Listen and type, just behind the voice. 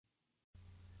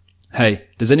Hey,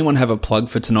 does anyone have a plug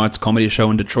for tonight's comedy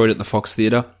show in Detroit at the Fox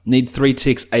Theatre? Need 3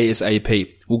 ticks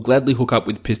ASAP. We'll gladly hook up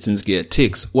with Pistons gear,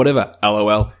 ticks, whatever,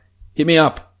 LOL. Hit me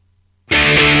up.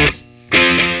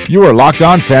 You are Locked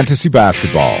On Fantasy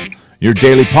Basketball, your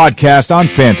daily podcast on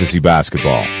fantasy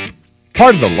basketball.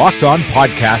 Part of the Locked On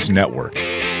Podcast Network.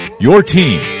 Your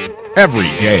team every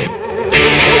day.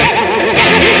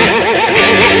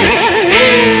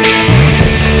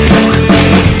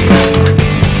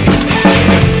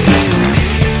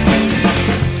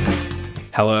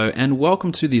 Hello and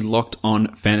welcome to the Locked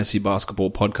On Fantasy Basketball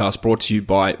podcast brought to you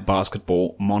by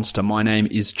Basketball Monster. My name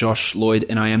is Josh Lloyd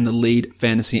and I am the lead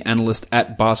fantasy analyst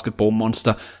at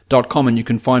basketballmonster.com, and you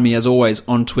can find me as always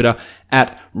on Twitter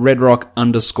at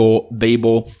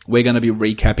redrock_bball. We're going to be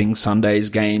recapping Sunday's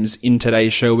games. In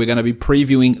today's show, we're going to be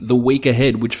previewing the week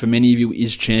ahead, which for many of you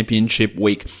is championship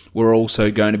week. We're also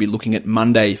going to be looking at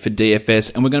Monday for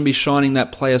DFS, and we're going to be shining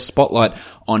that player spotlight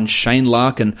on Shane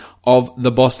Larkin of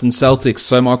the Boston Celtics.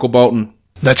 So Michael Bolton,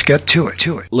 let's get to it.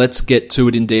 Let's get to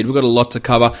it indeed. We've got a lot to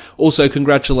cover. Also,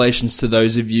 congratulations to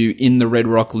those of you in the Red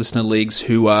Rock listener leagues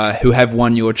who have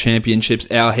won your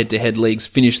championships. Our head-to-head leagues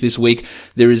finished this week.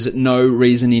 There is no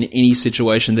reason in any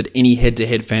situation that any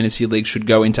head-to-head fantasy league should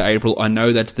go into April. I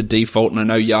know that's the default, and I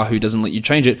know Yahoo doesn't let you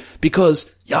change it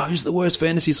because Yahoo's the worst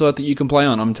fantasy site that you can play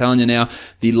on. I'm telling you now,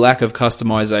 the lack of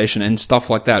customization and stuff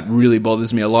like that really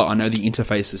bothers me a lot. I know the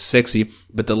interface is sexy,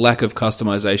 but the lack of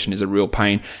customization is a real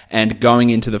pain. And going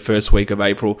into the first week of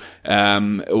April,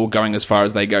 or going as far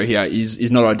as they go here,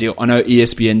 is not ideal. I know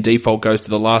ESPN default goes to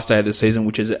the last day of the season,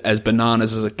 which is as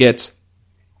bananas as it gets,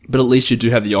 but at least you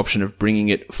do have the option of bringing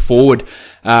it forward.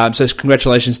 So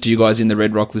congratulations to you guys in the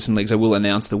Red Rock Listen Leagues. I will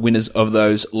announce the winners of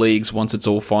those leagues once it's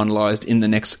all finalized in the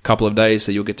next couple of days,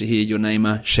 so you'll get to hear your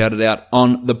name shouted out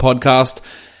on the podcast.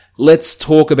 Let's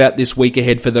talk about this week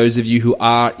ahead for those of you who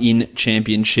are in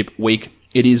championship week.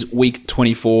 It is week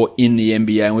 24 in the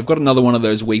NBA, and we've got another one of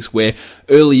those weeks where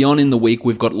early on in the week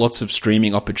we've got lots of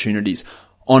streaming opportunities.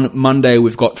 On Monday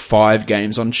we've got 5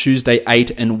 games. On Tuesday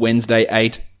 8 and Wednesday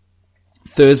 8.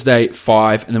 Thursday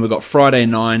 5, and then we've got Friday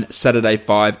 9, Saturday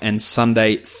 5, and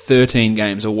Sunday 13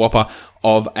 games, a whopper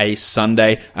of a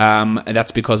Sunday. And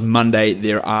that's because Monday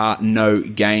there are no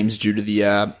games due to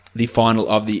the final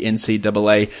of the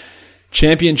NCAA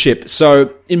championship.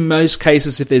 So in most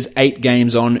cases, if there's 8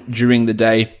 games on during the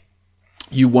day,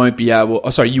 you will be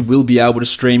able to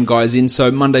stream guys in. So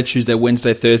Monday, Tuesday,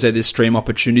 Wednesday, Thursday, there's stream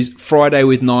opportunities. Friday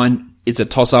with 9, it's a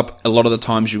toss-up. A lot of the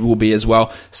times you will be as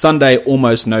well. Sunday,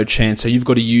 almost no chance. So you've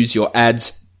got to use your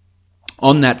ads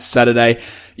on that Saturday.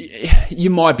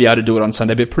 You might be able to do it on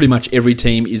Sunday, but pretty much every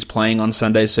team is playing on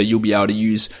Sunday, so you'll be able to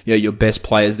use your best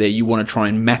players there. You want to try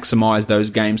and maximize those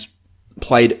games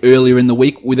played earlier in the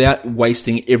week without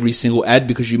wasting every single ad,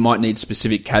 because you might need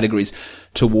specific categories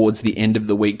towards the end of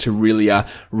the week to really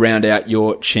round out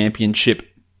your championship.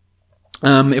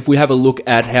 If we have a look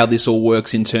at how this all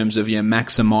works in terms of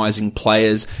maximizing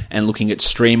players and looking at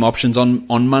stream options on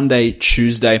Monday,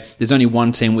 Tuesday, there's only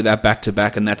one team with that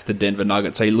back-to-back, and that's the Denver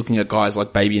Nuggets. So you're looking at guys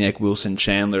like Baby Neck Wilson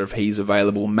Chandler if he's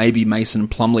available, maybe Mason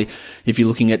Plumlee if you're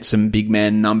looking at some big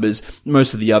man numbers.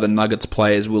 Most of the other Nuggets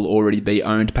players will already be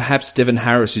owned. Perhaps Devin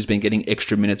Harris, who's been getting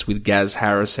extra minutes with Gaz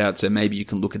Harris out, so maybe you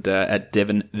can look at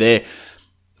Devin there.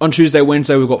 On Tuesday,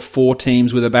 Wednesday, we've got 4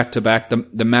 teams with a back-to-back,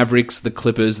 the Mavericks, the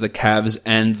Clippers, the Cavs,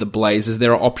 and the Blazers.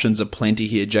 There are options aplenty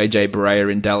here. JJ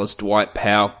Barea in Dallas, Dwight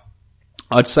Powell.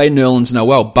 I'd say Nerlens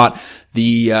Noel, but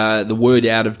the word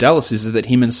out of Dallas is that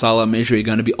him and Salah Mejri are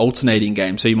going to be alternating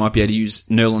games. So you might be able to use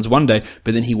Nerlens one day,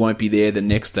 but then he won't be there the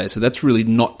next day. So that's really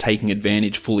not taking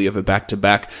advantage fully of a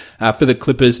back-to-back. For the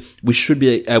Clippers, we should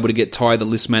be able to get Ty, the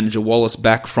list manager, Wallace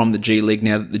back from the G League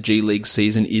now that the G League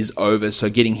season is over. So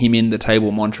getting him in the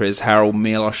table, Montrezl Harrell,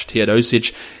 Milos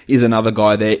Teodosic is another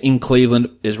guy there. In Cleveland,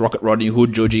 there's Rocket Rodney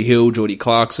Hood, Georgie Hill, Jordy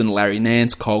Clarkson, Larry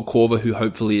Nance, Kyle Korver, who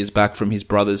hopefully is back from his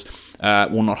brother's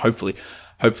not hopefully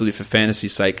for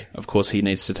fantasy's sake. Of course, he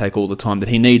needs to take all the time that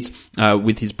he needs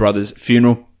with his brother's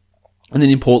funeral. And then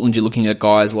in Portland, you're looking at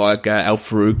guys like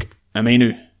Al-Farouq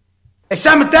Aminu.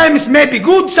 Sometimes it may be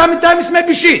good, sometimes it may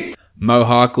be shit. Mo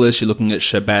Harkless, you're looking at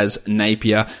Shabazz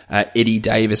Napier, Eddie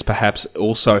Davis perhaps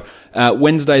also.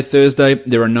 Wednesday, Thursday,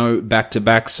 there are no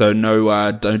back-to-backs, so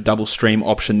no double stream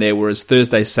option there, whereas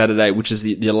Thursday, Saturday, which is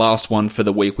the last one for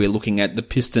the week, we're looking at the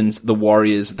Pistons, the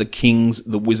Warriors, the Kings,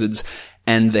 the Wizards,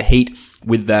 and the Heat.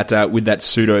 with that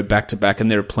pseudo back-to-back, and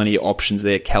there are plenty of options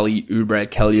there. Kelly Oubre,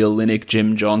 Kelly Olynyk,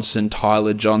 Jim Johnson,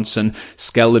 Tyler Johnson,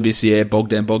 Skal Labissiere,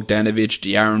 Bogdan Bogdanovic,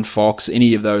 De'Aaron Fox,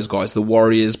 any of those guys. The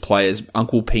Warriors players,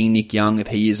 Uncle P, Nick Young, if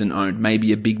he isn't owned.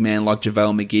 Maybe a big man like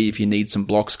JaVale McGee if you need some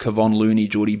blocks. Kevon Looney,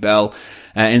 Jordy Bell.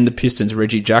 And the Pistons,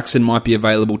 Reggie Jackson might be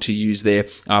available to use there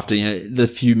after the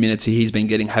few minutes he's been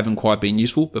getting haven't quite been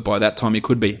useful, but by that time he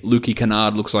could be. Luki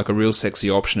Kennard looks like a real sexy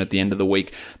option at the end of the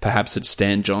week. Perhaps it's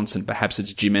Stan Johnson, perhaps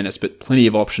it's Jim Ennis, but plenty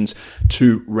of options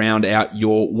to round out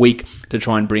your week to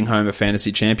try and bring home a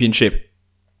fantasy championship.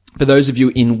 For those of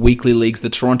you in weekly leagues, the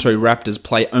Toronto Raptors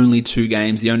play only 2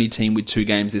 games, the only team with 2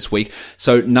 games this week.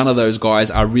 So none of those guys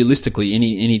are realistically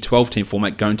any 12-team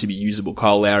format going to be usable.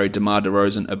 Kyle Lowry, DeMar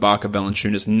DeRozan, Ibaka,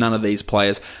 Valanciunas, none of these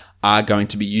players are going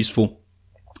to be useful.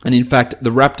 And in fact,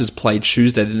 the Raptors played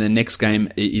Tuesday, then the next game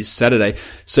is Saturday.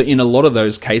 So in a lot of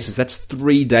those cases, that's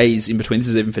 3 days in between. This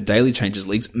is even for daily changes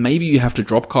leagues. Maybe you have to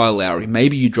drop Kyle Lowry.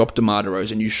 Maybe you drop DeMar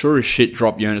DeRozan. You sure as shit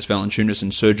drop Jonas Valanciunas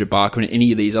and Serge Ibaka and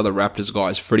any of these other Raptors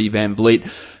guys, Freddie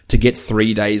VanVleet, to get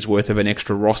 3 days worth of an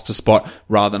extra roster spot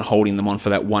rather than holding them on for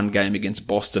that one game against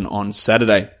Boston on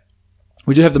Saturday.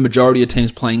 We do have the majority of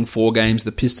teams playing 4 games.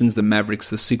 The Pistons, the Mavericks,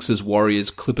 the Sixers,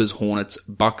 Warriors, Clippers, Hornets,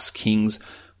 Bucks, Kings,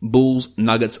 Bulls,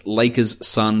 Nuggets, Lakers,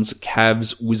 Suns,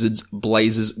 Cavs, Wizards,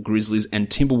 Blazers, Grizzlies, and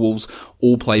Timberwolves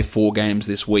all play 4 games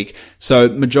this week. So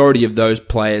majority of those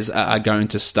players are going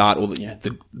to start, or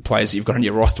the players that you've got on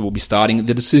your roster will be starting.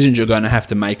 The decisions you're going to have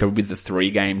to make are with the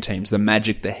 3-game teams, the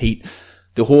Magic, the Heat,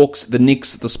 the Hawks, the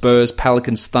Knicks, the Spurs,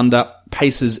 Pelicans, Thunder,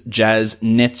 Pacers, Jazz,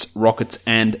 Nets, Rockets,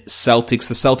 and Celtics.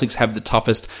 The Celtics have the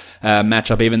toughest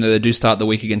matchup, even though they do start the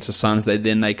week against the Suns.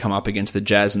 They come up against the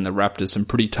Jazz and the Raptors, some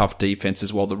pretty tough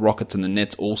defenses, while the Rockets and the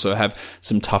Nets also have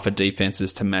some tougher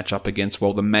defenses to match up against,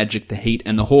 while the Magic, the Heat,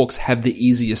 and the Hawks have the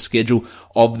easiest schedule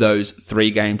of those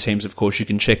 3-game teams. Of course, you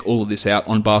can check all of this out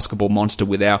on Basketball Monster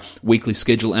with our weekly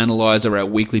schedule analyzer, our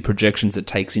weekly projections that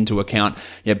takes into account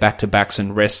back-to-backs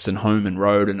and rests and home and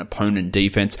road and opponent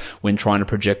defense when trying to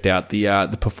project out the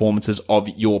performances of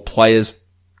your players.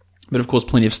 But of course,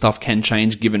 plenty of stuff can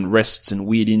change given rests and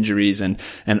weird injuries and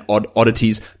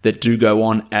oddities that do go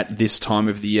on at this time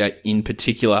of the year, in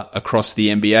particular across the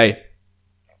NBA.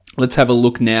 Let's have a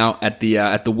look now at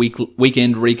the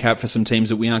weekend recap for some teams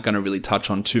that we aren't going to really touch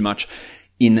on too much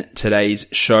in today's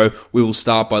show. We will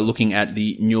start by looking at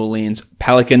the New Orleans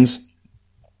Pelicans.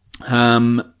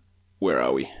 Where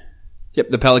are we? Yep,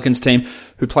 the Pelicans team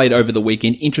who played over the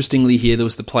weekend. Interestingly here, there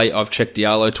was the play of Cheick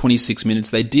Diallo, 26 minutes.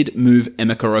 They did move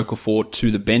Emeka Okafor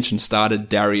to the bench and started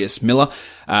Darius Miller.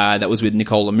 That was with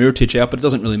Nikola Mirotic out, but it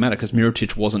doesn't really matter because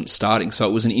Mirotic wasn't starting. So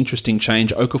it was an interesting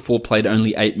change. Okafor played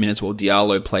only 8 minutes while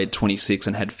Diallo played 26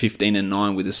 and had 15 and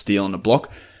 9 with a steal and a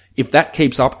block. If that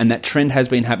keeps up, and that trend has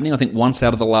been happening, I think once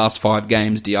out of the last 5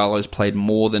 games, Diallo's played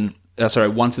more than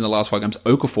once in the last 5 games,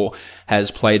 Okafor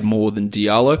has played more than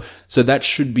Diallo. So that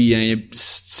should be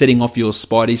setting off your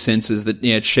spidey senses that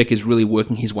Cheick is really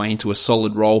working his way into a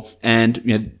solid role.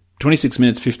 And 26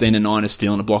 minutes, 15 and 9, a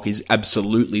steal and a block is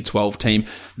absolutely 12-team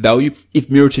value. If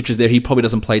Mirotic is there, he probably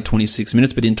doesn't play 26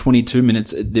 minutes, but in 22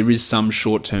 minutes, there is some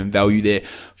short-term value there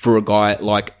for a guy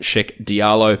like Cheick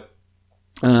Diallo.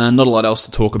 Not a lot else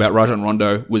to talk about. Rajon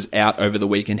Rondo was out over the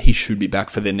weekend. He should be back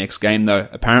for their next game, though,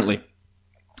 apparently.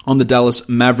 On the Dallas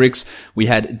Mavericks, we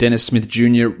had Dennis Smith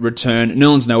Jr. return.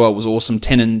 Nerlens Noel was awesome,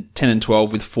 10 and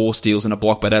 12 with 4 steals and a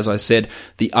block. But as I said,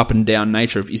 the up and down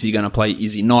nature of is he going to play,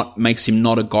 is he not, makes him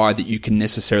not a guy that you can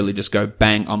necessarily just go,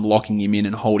 bang, I'm locking him in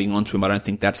and holding on to him. I don't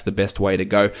think that's the best way to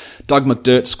go. Doug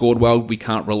McDermott scored well. We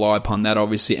can't rely upon that,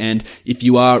 obviously. And if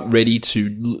you are ready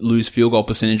to lose field goal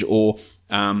percentage or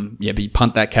but you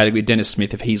punt that category. Dennis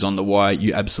Smith, if he's on the wire,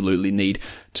 you absolutely need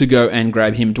to go and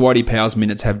grab him. Dwight Powell's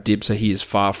minutes have dipped, so he is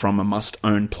far from a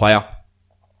must-own player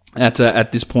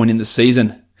at this point in the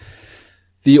season.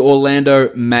 The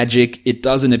Orlando Magic, it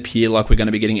doesn't appear like we're going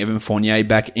to be getting Evan Fournier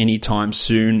back anytime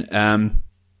soon.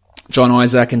 John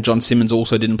Isaac and John Simmons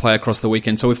also didn't play across the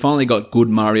weekend, so we finally got good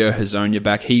Mario Hezonja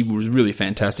back. He was really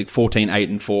fantastic, 14, 8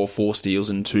 and 4, 4 steals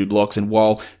and 2 blocks, and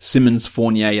while Simmons,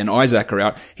 Fournier and Isaac are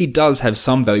out, he does have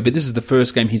some value, but this is the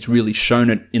first game he's really shown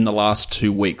it in the last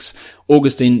 2 weeks.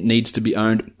 Augustine needs to be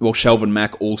owned, while Shelvin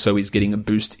Mack also is getting a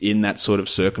boost in that sort of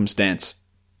circumstance.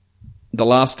 The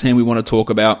last team we want to talk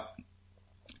about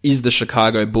is the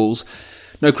Chicago Bulls.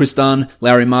 No Chris Dunn,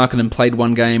 Lauri Markkanen played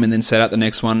 1 game and then sat out the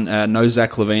next one. No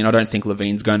Zach LaVine. I don't think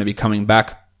LaVine's going to be coming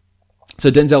back. So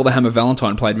Denzel the Hammer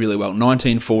Valentine played really well.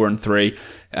 19, 4 and 3.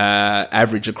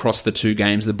 average across the two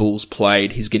games the Bulls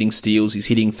played. He's getting steals, he's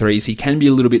hitting threes. He can be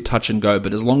a little bit touch and go,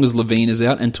 but as long as Levine is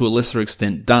out, and to a lesser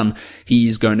extent Dunn, he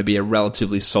is going to be a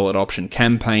relatively solid option.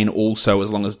 Cam Payne also,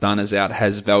 as long as Dunn is out,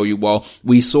 has value. While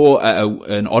we saw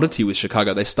an oddity with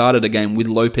Chicago, they started a game with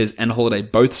Lopez and Holiday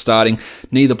both starting.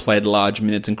 Neither played large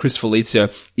minutes, and Chris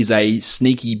Felicio is a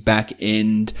sneaky back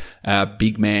end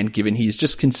big man, given he's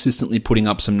just consistently putting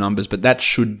up some numbers, but that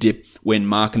should dip when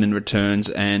Markkanen returns,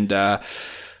 and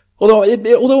although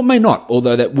it may not,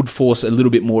 although that would force a little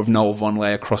bit more of Noel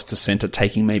Vonleh across to center,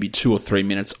 taking maybe 2 or 3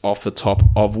 minutes off the top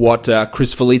of what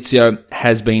Chris Felicio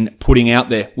has been putting out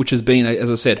there, which has been,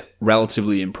 as I said,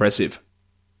 relatively impressive.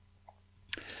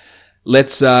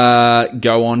 Let's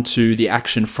go on to the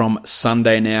action from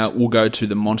Sunday now. We'll go to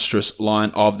the monstrous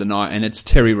line of the night, and it's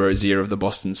Terry Rozier of the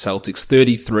Boston Celtics.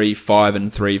 33, 5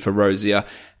 and 3 for Rozier.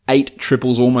 8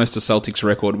 triples, almost a Celtics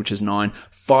record, which is 9.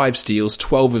 5 steals,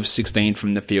 12 of 16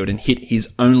 from the field, and hit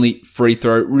his only free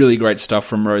throw. Really great stuff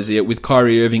from Rozier. With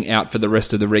Kyrie Irving out for the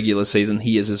rest of the regular season,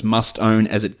 he is as must-own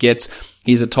as it gets.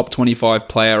 He's a top 25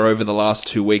 player over the last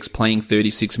 2 weeks, playing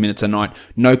 36 minutes a night.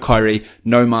 No Kyrie,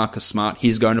 no Marcus Smart.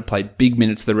 He's going to play big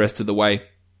minutes the rest of the way,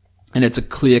 and it's a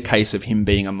clear case of him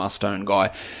being a must-own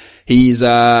guy. He's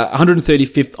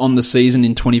 135th on the season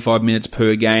in 25 minutes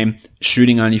per game,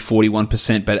 shooting only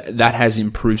 41%, but that has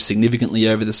improved significantly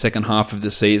over the second half of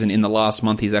the season. In the last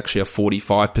month, he's actually a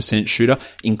 45% shooter,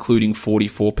 including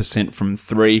 44% from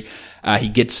 3. He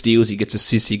gets steals, he gets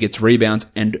assists, he gets rebounds,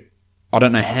 and I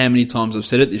don't know how many times I've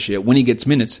said it this year, when he gets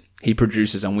minutes, he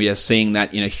produces, and we are seeing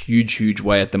that in a huge, huge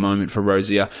way at the moment for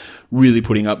Rozier, really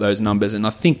putting up those numbers. And I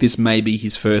think this may be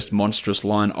his first monstrous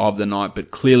line of the night,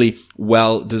 but clearly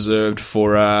well deserved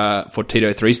for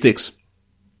Tito Three Sticks.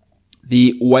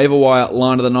 The waiver wire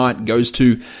line of the night goes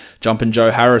to Jumpin'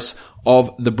 Joe Harris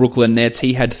of the Brooklyn Nets.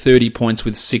 He had 30 points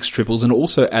with 6 triples and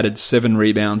also added 7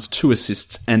 rebounds, 2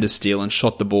 assists and a steal, and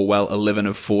shot the ball well, 11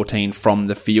 of 14 from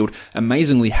the field.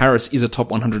 Amazingly, Harris is a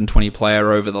top 120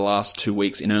 player over the last 2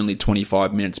 weeks in only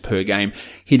 25 minutes per game,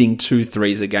 hitting 2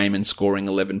 threes a game and scoring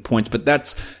 11 points. But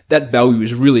that value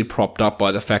is really propped up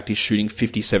by the fact he's shooting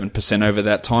 57% over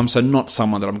that time. So not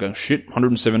someone that I'm going, shit,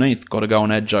 117th, got to go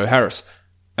and add Joe Harris.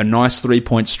 A nice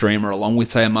 3-point streamer, along with,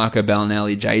 say, Marco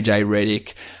Bellinelli, JJ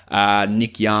Redick,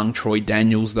 Nick Young, Troy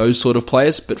Daniels, those sort of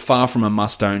players, but far from a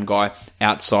must-own guy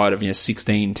outside of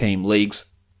 16-team leagues.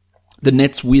 The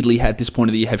Nets, weirdly, at this point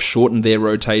of the year, have shortened their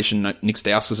rotation. Nick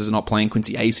Stauskas is not playing.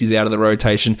 Quincy Ace is out of the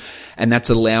rotation, and that's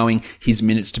allowing his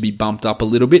minutes to be bumped up a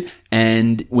little bit.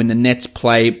 And when the Nets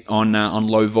play on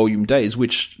low-volume days,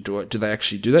 which, do they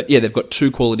actually do that? Yeah, they've got 2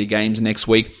 quality games next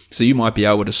week, so you might be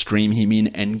able to stream him in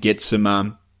and get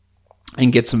some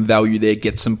value there,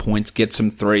 get some points, get some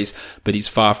threes, but he's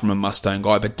far from a must-own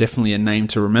guy, but definitely a name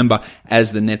to remember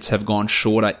as the Nets have gone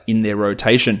shorter in their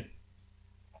rotation.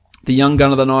 The young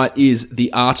gun of the night is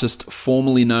the artist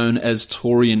formerly known as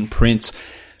Taurean Prince.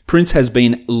 Prince has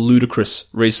been ludicrous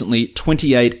recently,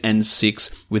 28 and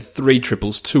 6 with 3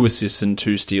 triples, 2 assists and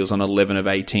 2 steals on 11 of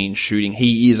 18 shooting.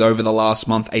 He is over the last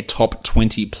month a top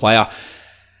 20 player.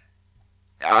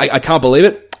 I can't believe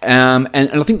it. And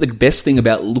I think the best thing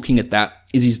about looking at that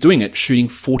is he's doing it shooting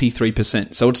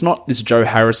 43%. So it's not this Joe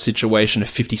Harris situation of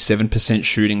 57%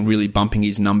 shooting, really bumping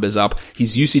his numbers up.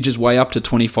 His usage is way up to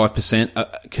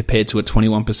 25% compared to a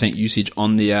 21% usage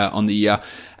on the year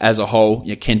as a whole.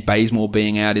 Kent Bazemore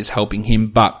being out is helping him,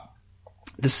 but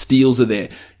the steals are there.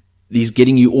 He's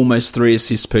getting you almost 3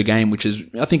 assists per game, which is,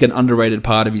 I think, an underrated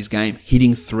part of his game.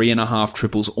 Hitting 3.5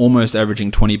 triples, almost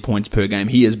averaging 20 points per game.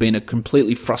 He has been a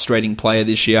completely frustrating player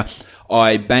this year.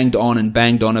 I banged on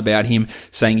about him,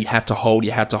 saying you had to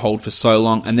hold for so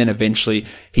long, and then eventually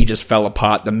he just fell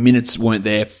apart. The minutes weren't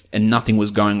there, and nothing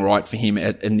was going right for him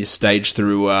in this stage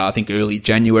through, I think, early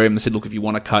January. And they said, look, if you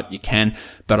want to cut, you can,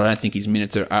 but I don't think his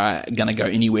minutes are going to go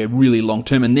anywhere really long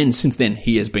term. And then since then,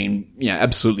 he has been,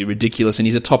 absolutely ridiculous, and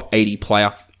he's a top 80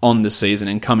 player on the season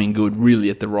and coming good really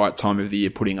at the right time of the year,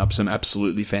 putting up some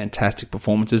absolutely fantastic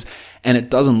performances, and it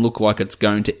doesn't look like it's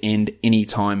going to end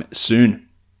anytime soon.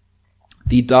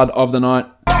 The dud of the night,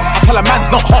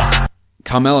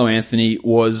 Carmelo Anthony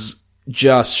was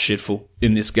just shitful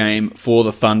in this game for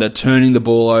the Thunder, turning the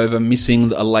ball over,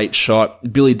 missing a late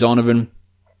shot. Billy Donovan,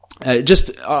 I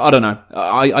don't know.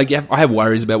 I have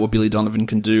worries about what Billy Donovan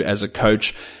can do as a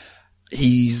coach.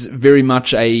 He's very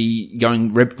much a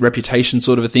going reputation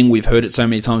sort of a thing. We've heard it so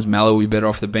many times. Melo would be better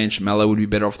off the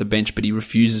bench, but he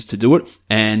refuses to do it.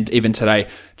 And even today,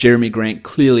 Jeremy Grant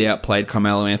clearly outplayed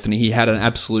Carmelo Anthony. He had an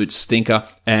absolute stinker,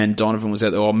 and Donovan was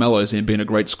out there, Melo's been a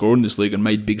great scorer in this league and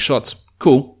made big shots.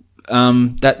 Cool.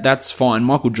 That's fine.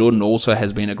 Michael Jordan also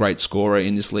has been a great scorer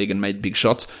in this league and made big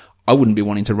shots. I wouldn't be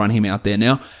wanting to run him out there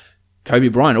now. Kobe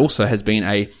Bryant also has been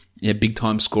a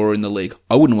big-time scorer in the league.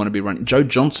 I wouldn't want to be running. Joe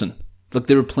Johnson. Look,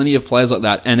 there are plenty of players like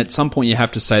that, and at some point you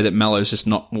have to say that Melo's just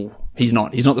not, well, he's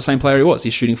not the same player he was.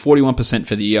 He's shooting 41%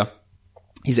 for the year.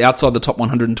 He's outside the top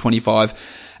 125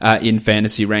 in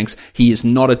fantasy ranks. He is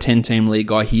not a 10-team league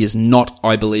guy. He is not,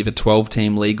 I believe, a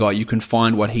 12-team league guy. You can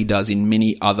find what he does in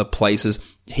many other places.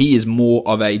 He is more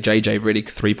of a JJ Redick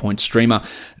 3-point streamer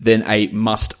than a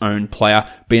must-own player.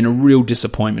 Been a real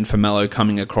disappointment for Melo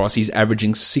coming across. He's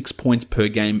averaging 6 points per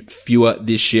game fewer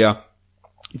this year.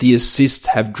 The assists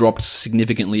have dropped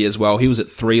significantly as well. He was at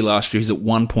 3 last year. He's at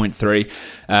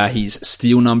 1.3. His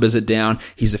steal numbers are down.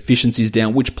 His efficiency's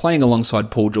down, which playing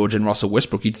alongside Paul George and Russell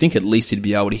Westbrook, you'd think at least he'd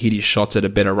be able to hit his shots at a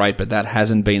better rate, but that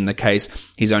hasn't been the case.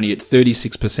 He's only at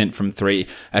 36% from 3,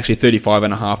 actually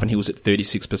 35.5%, and he was at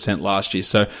 36% last year.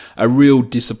 So a real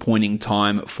disappointing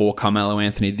time for Carmelo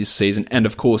Anthony this season. And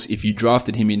of course, if you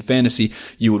drafted him in fantasy,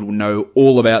 you would know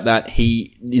all about that.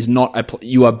 He is not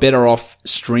you are better off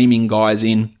streaming guys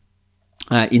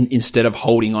instead of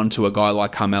holding on to a guy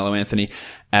like Carmelo Anthony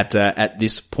at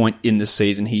this point in the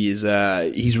season. He's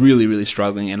really, really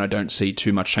struggling, and I don't see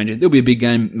too much changing. There'll be a big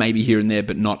game maybe here and there,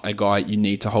 but not a guy you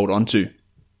need to hold on to.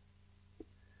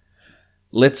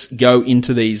 Let's go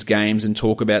into these games and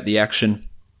talk about the action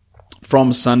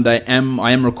from Sunday.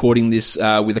 I am recording this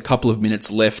with a couple of minutes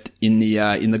left in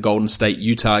the Golden State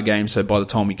Utah game, so by the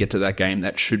time we get to that game,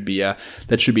 that should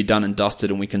be done and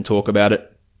dusted, and we can talk about it.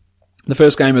 The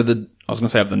first game of the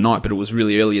night, but it was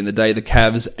really early in the day, the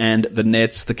Cavs and the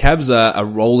Nets. The Cavs are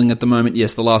rolling at the moment.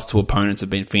 Yes, the last two opponents have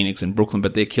been Phoenix and Brooklyn,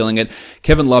 but they're killing it.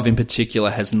 Kevin Love in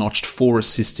particular has notched 4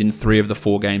 assists in 3 of the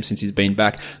 4 games since he's been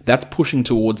back. That's pushing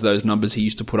towards those numbers he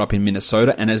used to put up in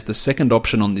Minnesota, and as the second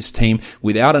option on this team,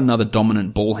 without another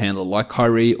dominant ball handler like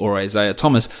Kyrie or Isaiah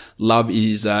Thomas, Love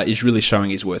is really showing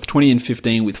his worth. 20 and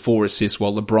 15 with 4 assists,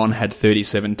 while LeBron had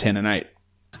 37, 10 and 8.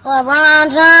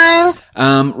 LeBron James.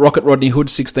 Rocket Rodney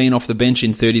Hood, 16 off the bench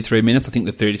in 33 minutes. I think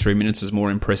the 33 minutes is more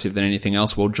impressive than anything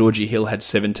else. While Georgie Hill had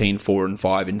 17, 4 and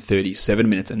 5 in 37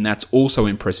 minutes, and that's also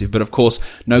impressive. But of course,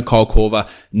 no Kyle Korver,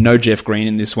 no Jeff Green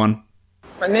in this one.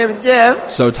 My name is Jeff.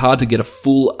 So it's hard to get a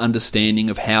full understanding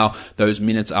of how those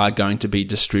minutes are going to be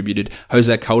distributed.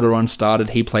 Jose Calderon started.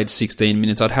 He played 16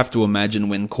 minutes. I'd have to imagine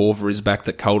when Korver is back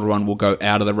that Calderon will go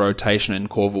out of the rotation and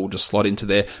Korver will just slot into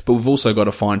there. But we've also got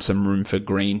to find some room for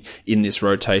Green in this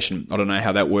rotation. I don't know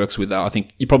how that works with that. I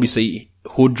think you probably see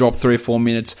Hood drop 3 or 4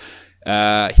 minutes.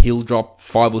 Hill drop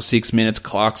 5 or 6 minutes.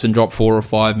 Clarkson drop 4 or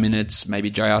 5 minutes. Maybe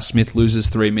J.R. Smith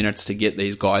loses 3 minutes to get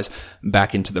these guys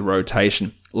back into the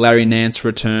rotation. Larry Nance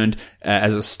returned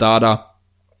as a starter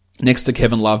next to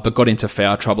Kevin Love, but got into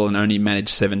foul trouble and only managed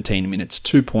 17 minutes,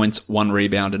 2 points, 1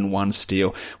 rebound and 1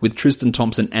 steal. With Tristan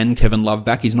Thompson and Kevin Love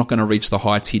back, he's not going to reach the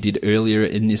heights he did earlier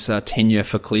in this tenure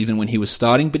for Cleveland when he was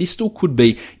starting, but he still could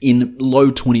be in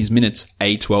low 20s minutes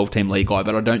a 12-team league guy,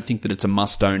 but I don't think that it's a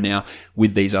must-own now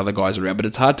with these other guys around. But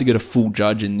it's hard to get a full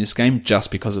judge in this game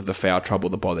just because of the foul trouble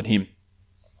that bothered him.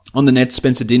 On the Nets,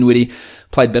 Spencer Dinwiddie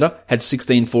played better, had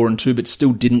 16, 4 and 2, but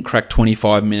still didn't crack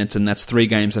 25 minutes, and that's 3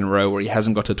 games in a row where he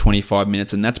hasn't got to 25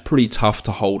 minutes, and that's pretty tough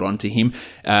to hold on to him.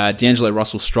 D'Angelo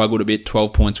Russell struggled a bit,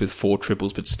 12 points with 4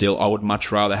 triples, but still, I would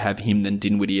much rather have him than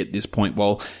Dinwiddie at this point,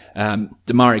 while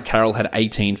Damari Carroll had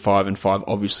 18, 5 and 5,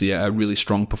 obviously a really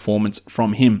strong performance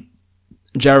from him.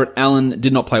 Jarrett Allen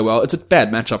did not play well. It's a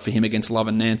bad matchup for him against Love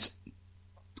and Nance.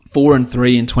 4 and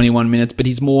 3 in 21 minutes, but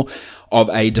he's more of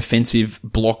a defensive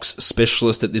blocks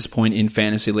specialist at this point in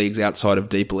fantasy leagues outside of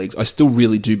deeper leagues. I still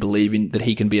really do believe that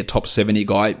he can be a top 70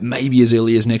 guy, maybe as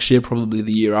early as next year, probably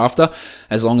the year after.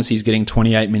 As long as he's getting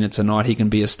 28 minutes a night, he can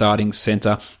be a starting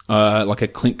center, like a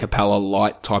Clint Capella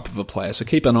light type of a player. So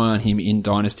keep an eye on him in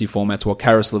dynasty formats, while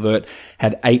Karis LeVert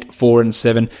had 8, 4 and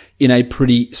 7 in a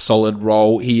pretty solid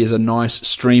role. He is a nice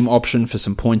stream option for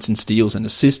some points and steals and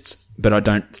assists, but I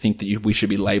don't think that we should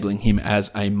be labeling him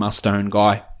as a must-own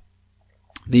guy.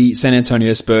 The San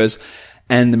Antonio Spurs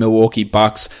and the Milwaukee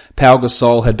Bucks. Pau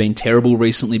Gasol had been terrible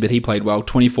recently, but he played well.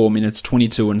 24 minutes,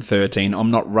 22 and 13.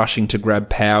 I'm not rushing to grab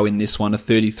Pau in this one. A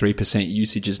 33%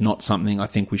 usage is not something I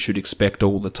think we should expect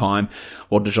all the time.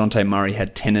 While DeJounte Murray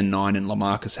had 10 and 9 and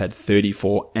LaMarcus had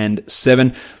 34 and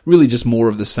 7. Really just more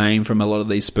of the same from a lot of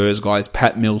these Spurs guys.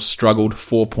 Pat Mills struggled,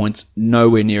 4 points,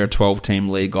 nowhere near a 12-team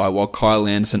league guy, while Kyle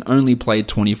Anderson only played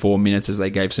 24 minutes as they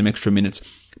gave some extra minutes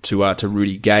to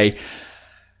Rudy Gay.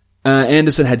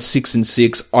 Anderson had 6 and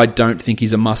 6. I don't think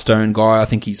he's a must-own guy. I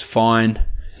think he's fine.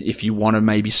 if you want to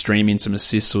maybe stream in some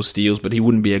assists or steals, but he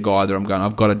wouldn't be a guy that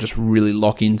I've got to just really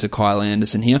lock into Kyle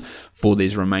Anderson here for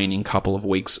these remaining couple of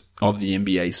weeks of the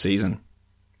NBA season.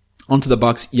 Onto the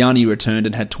Bucks, Yanni returned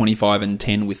and had 25 and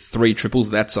 10 with 3 triples.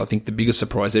 That's, I think, the biggest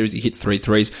surprise there is he hit 3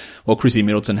 threes, while Chrissy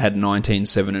Middleton had 19,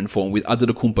 7 and 4. With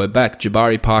Antetokounmpo back,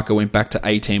 Jabari Parker went back to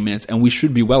 18 minutes, and we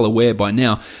should be well aware by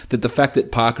now that the fact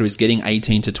that Parker is getting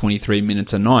 18 to 23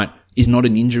 minutes a night is not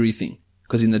an injury thing.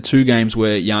 Because in the 2 games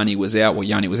where Yanni was out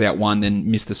one, then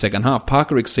missed the second half,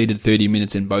 Parker exceeded 30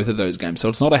 minutes in both of those games. So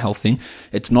it's not a health thing.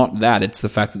 It's not that. It's the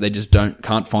fact that they just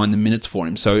can't find the minutes for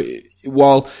him. So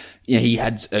while he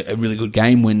had a really good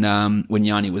game when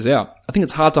Yanni was out, I think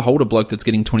it's hard to hold a bloke that's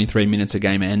getting 23 minutes a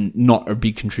game and not a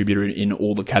big contributor in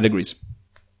all the categories.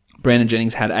 Brandon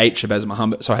Jennings had 8, Shabazz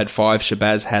Muhammad, so I had 5,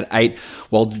 Shabazz had 8,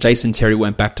 while Jason Terry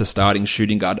went back to starting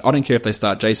shooting guard. I don't care if they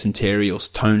start Jason Terry or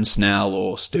Tone Snell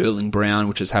or Sterling Brown,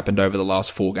 which has happened over the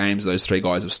last 4 games. Those 3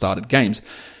 guys have started games.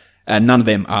 None of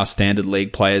them are standard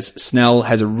league players. Snell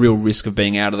has a real risk of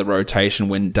being out of the rotation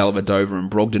when Dellavedova and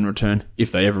Brogdon return,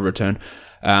 if they ever return.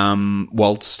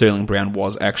 While Sterling Brown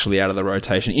was actually out of the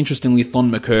rotation. Interestingly,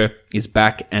 Thon McCurr is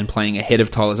back and playing ahead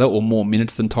of Tyler Zeller, or more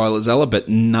minutes than Tyler Zeller, but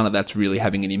none of that's really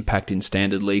having an impact in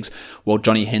standard leagues. While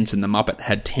Johnny Henson, the Muppet,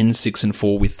 had 10, 6 and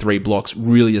 4 with 3 blocks.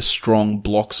 Really a strong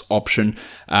blocks option,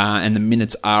 and the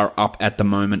minutes are up at the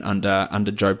moment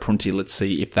under Joe Prunty. Let's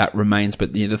see if that remains,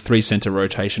 but the 3 center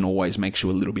rotation always makes you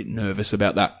a little bit nervous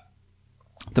about that.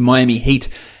 The Miami Heat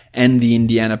and the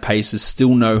Indiana Pacers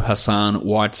still no Hassan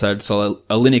Whiteside. So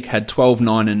Olynyk had 12,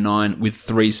 9 and 9 with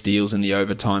 3 steals in the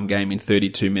overtime game in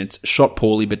 32 minutes. Shot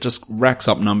poorly, but just racks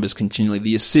up numbers continually.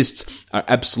 The assists are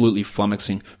absolutely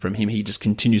flummoxing from him. He just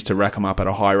continues to rack them up at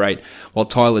a high rate. While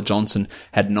Tyler Johnson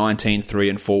had 19, 3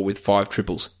 and 4 with 5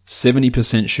 triples.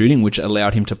 70% shooting, which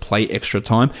allowed him to play extra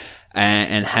time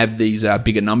and have these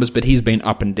bigger numbers, but he's been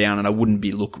up and down, and I wouldn't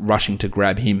be rushing to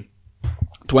grab him.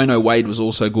 Dwayne Wade was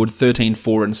also good, 13,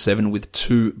 4 and 7 with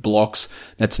 2 blocks.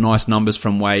 That's nice numbers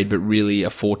from Wade, but really a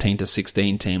 14 to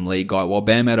 16 team league guy. While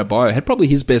Bam Adebayo had probably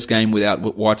his best game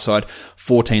without Whiteside,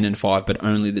 14 and 5, but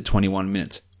only the 21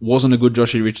 minutes. Wasn't a good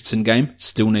Joshie Richardson game,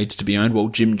 still needs to be owned, while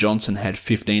Jim Johnson had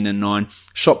 15 and 9.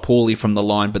 Shot poorly from the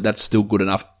line, but that's still good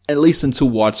enough, at least until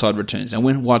Whiteside returns. And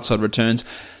when Whiteside returns,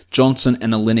 Johnson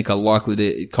and Olynyk are likely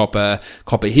to cop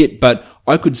a hit, but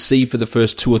I could see for the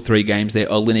first 2 or 3 games there,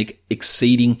 Olynyk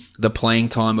exceeding the playing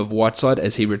time of Whiteside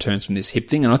as he returns from this hip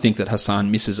thing, and I think that Hassan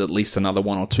misses at least another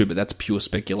 1 or 2, but that's pure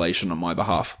speculation on my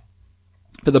behalf.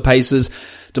 For the Pacers,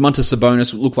 Domantas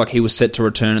Sabonis looked like he was set to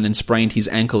return and then sprained his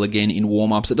ankle again in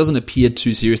warm-ups. It doesn't appear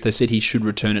too serious. They said he should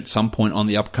return at some point on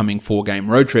the upcoming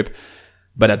 4-game road trip.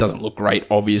 But that doesn't look great,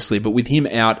 obviously. But with him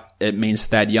out, it means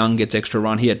Thad Young gets extra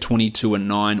run. He had 22 and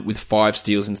 9 with 5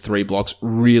 steals and 3 blocks,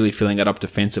 really filling it up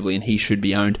defensively, and he should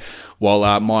be owned.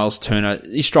 While Miles Turner,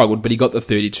 he struggled, but he got the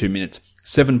 32 minutes.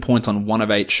 7 points on 1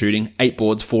 of 8 shooting, 8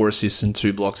 boards, 4 assists and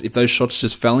 2 blocks. If those shots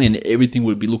just fell in, everything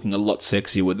would be looking a lot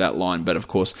sexier with that line. But of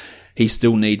course, he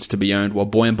still needs to be owned. While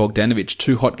Bojan Bogdanovic,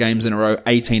 2 hot games in a row,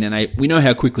 18 and 8. We know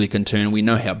how quickly it can turn. We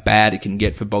know how bad it can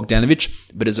get for Bogdanovic.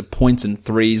 But as a points and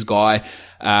threes guy,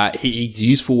 he's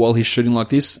useful while he's shooting like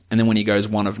this. And then when he goes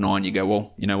 1 of 9, you go,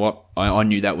 well, you know what? I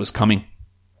knew that was coming.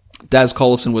 Daz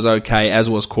Collison was okay, as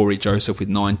was Corey Joseph with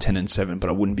 9, 10 and 7.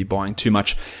 But I wouldn't be buying too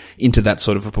much into that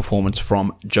sort of a performance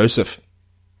from Joseph.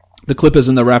 The Clippers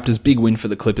and the Raptors, big win for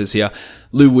the Clippers here.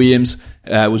 Lou Williams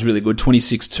was really good,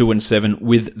 26, 2 and 7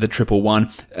 with the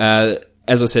 111.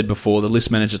 As I said before, the list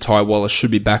manager Ty Wallace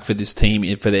should be back for this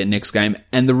team for their next game,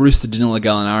 and the Rooster Danilo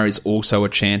Gallinari is also a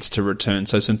chance to return.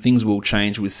 So some things will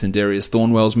change with Sindarius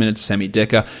Thornwell's minutes, Sammy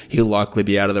Decker, he'll likely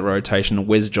be out of the rotation, and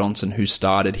Wes Johnson, who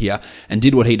started here and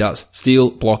did what he does.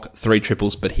 Steal, block, 3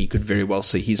 triples, but he could very well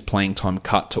see his playing time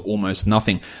cut to almost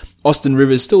nothing. Austin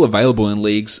Rivers still available in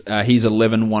leagues. He's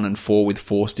 11, 1 and 4 with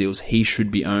 4 steals. He should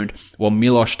be owned. While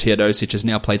Miloš Teodosic has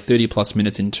now played 30 plus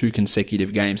minutes in 2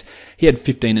 consecutive games. He had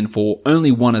 15 and 4, only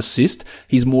 1 assist.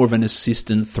 He's more of an assist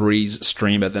and threes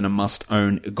streamer than a must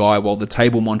own guy. While the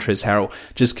table Montrezl Harrell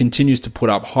just continues to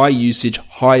put up high usage,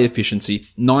 high efficiency,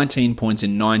 19 points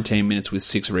in 19 minutes with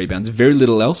 6 rebounds. Very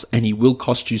little else, and he will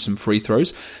cost you some free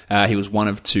throws. He was 1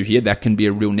 of 2 here. That can be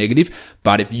a real negative.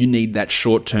 But if you need that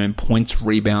short-term points,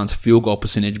 rebounds, field goal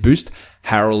percentage boost,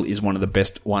 Harrell is one of the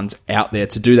best ones out there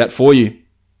to do that for you.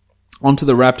 Onto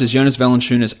the Raptors, Jonas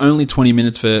Valanciunas, only 20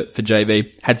 minutes for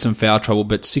JV, had some foul trouble,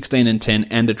 but 16 and 10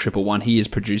 and a 111. He is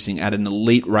producing at an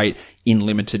elite rate in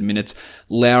limited minutes.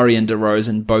 Lowry and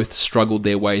DeRozan both struggled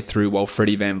their way through, while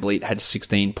Freddie VanVleet had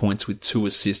 16 points with 2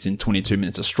 assists in 22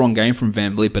 minutes. A strong game from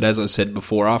VanVleet, but as I said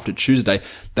before, after Tuesday,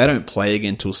 they don't play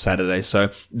again till Saturday.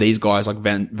 So these guys like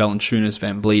Valanciunas,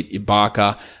 VanVleet,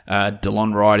 Ibaka,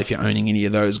 DeLon Wright, if you're owning any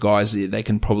of those guys, they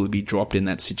can probably be dropped in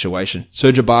that situation.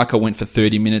 Serge Ibaka went for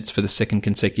 30 minutes for the second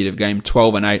consecutive game,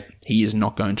 12 and 8. He is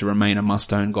not going to remain a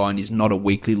must-own guy, and he's not a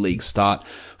weekly league start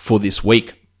for this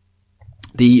week.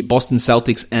 The Boston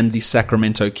Celtics and the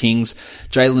Sacramento Kings.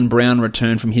 Jaylen Brown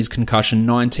returned from his concussion,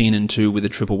 19 and 2 with a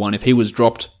 111. If he was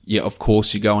dropped, yeah, of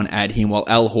course you go and add him. While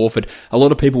Al Horford, a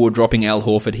lot of people were dropping Al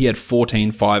Horford. He had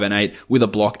 14, 5 and 8 with a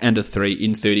block and a 3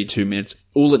 in 32 minutes.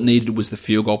 All it needed was the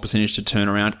field goal percentage to turn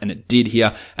around, and it did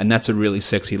here, and that's a really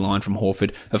sexy line from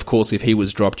Horford. Of course, if he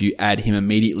was dropped, you add him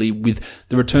immediately. With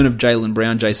the return of Jaylen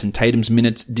Brown, Jason Tatum's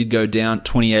minutes did go down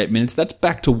 28 minutes. That's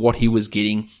back to what he was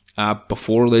getting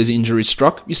before all those injuries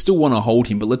struck. You still want to hold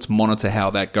him, but let's monitor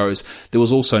how that goes. There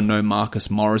was also no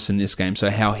Marcus Morris in this game, so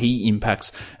how he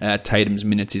impacts Tatum's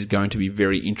minutes is going to be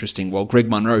very interesting. While Greg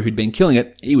Monroe, who'd been killing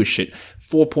it, he was shit.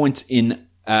 4 points in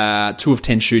 2 of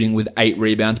 10 shooting with 8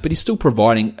 rebounds, but he's still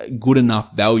providing good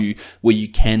enough value where you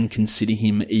can consider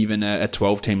him even a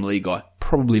 12-team league guy.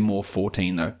 Probably more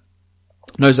 14 though.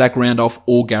 No Zach Randolph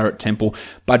or Garrett Temple.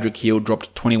 Budrick Hield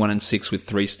dropped 21 and 6 with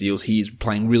 3 steals. He is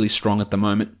playing really strong at the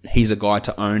moment. He's a guy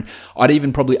to own. I'd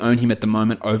even probably own him at the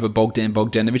moment over Bogdan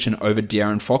Bogdanovic and over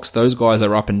De'Aaron Fox. Those guys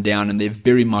are up and down, and they're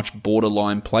very much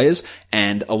borderline players,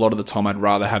 and a lot of the time I'd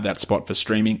rather have that spot for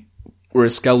streaming.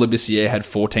 Whereas Skal Labissiere had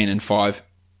 14 and 5.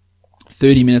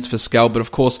 30 minutes for Skal, but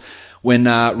of course, when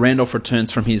Randolph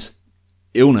returns from his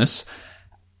illness,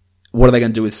 what are they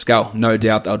going to do with Skal? No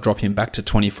doubt they'll drop him back to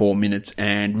 24 minutes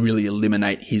and really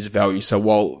eliminate his value. So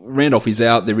while Randolph is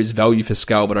out, there is value for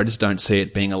Skal, but I just don't see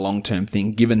it being a long-term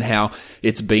thing, given how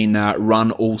it's been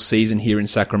run all season here in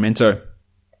Sacramento.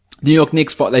 The New York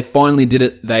Knicks, they finally did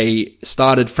it. They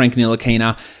started Frank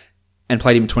Ntilikina and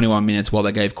played him 21 minutes while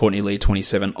they gave Courtney Lee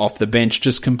 27 off the bench.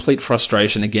 Just complete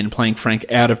frustration again, playing Frank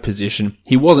out of position.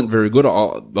 He wasn't very good,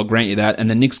 I'll grant you that, and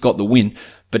the Knicks got the win,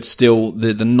 but still,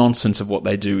 the nonsense of what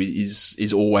they do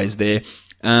is always there.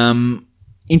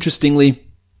 Interestingly,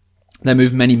 they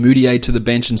moved Manny Mudiay to the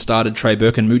bench and started Trey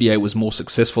Burke, and Mudiay was more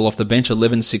successful off the bench,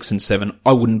 11, 6, and 7.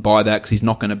 I wouldn't buy that because he's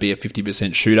not going to be a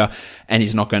 50% shooter, and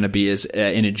he's not going to be as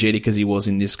energetic as he was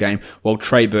in this game. While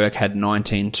Trey Burke had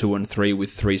 19, 2, and 3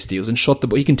 with 3 steals and shot the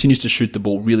ball. He continues to shoot the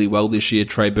ball really well this year,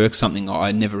 Trey Burke, something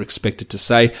I never expected to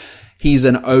say. He's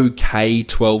an okay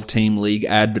 12-team league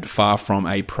ad, but far from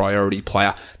a priority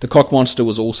player. The Cock Monster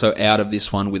was also out of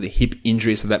this one with a hip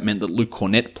injury, so that meant that Luke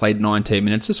Cornett played 19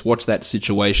 minutes. Just watch that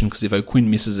situation, because if O'Quinn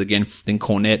misses again, then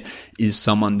Cornett is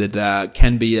someone that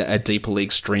can be a deeper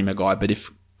league streamer guy. But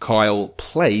if Kyle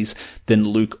plays, then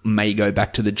Luke may go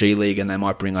back to the G League, and they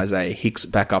might bring Isaiah Hicks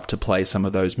back up to play some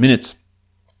of those minutes.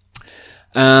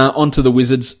 On to the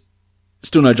Wizards.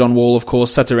 Still no John Wall, of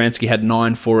course. Satoransky had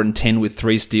 9, 4, and 10 with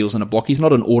 3 steals and a block. He's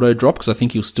not an auto drop, because I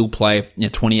think he'll still play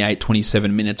 28,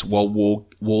 27 minutes while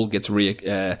Wall gets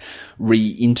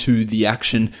into the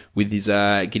action with his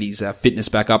get his fitness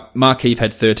back up. Markieff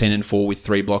had 13 and 4 with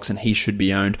 3 blocks, and he should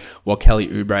be owned. While Kelly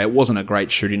Oubre, it wasn't a great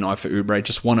shooting night for Oubre,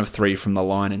 just 1 of 3 from the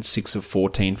line and 6 of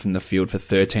 14 from the field for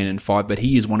 13 and 5. But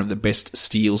he is one of the best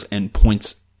steals and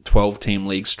points 12-team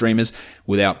league streamers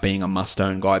without being a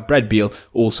must-own guy. Brad Beal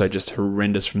also just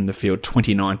horrendous from the field,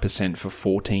 29% for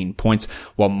 14 points,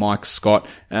 while Mike Scott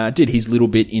did his little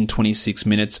bit in 26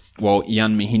 minutes, while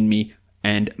Jan Mahinmi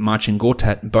and Marcin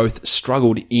Gortat both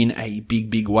struggled in a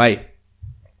big way.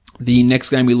 The next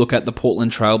game we look at, the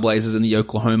Portland Trailblazers and the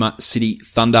Oklahoma City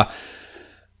Thunder.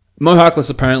 Mo Harkless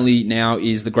apparently now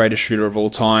is the greatest shooter of all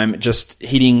time, just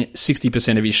hitting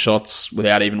 60% of his shots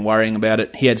without even worrying about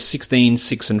it. He had 16,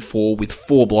 6, and 4 with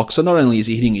 4 blocks. So not only is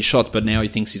he hitting his shots, but now he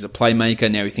thinks he's a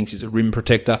playmaker. Now he thinks he's a rim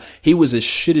protector. He was as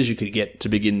shit as you could get to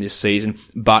begin this season,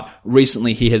 but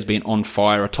recently he has been on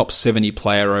fire, a top 70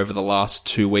 player over the last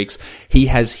 2 weeks. He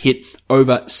has hit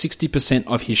over 60%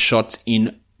 of his shots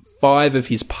in 5 of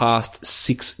his past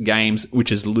 6 games,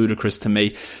 which is ludicrous to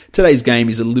me. Today's game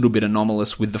is a little bit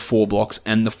anomalous with the 4 blocks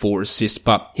and the 4 assists,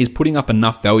 but he's putting up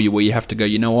enough value where you have to go,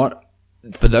 you know what?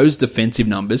 For those defensive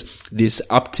numbers, this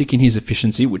uptick in his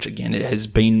efficiency, which again has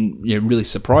been really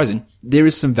surprising, there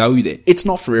is some value there. It's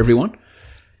not for everyone.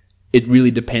 It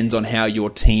really depends on how your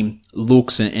team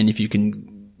looks, and if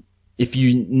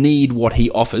you need what he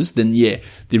offers, then yeah,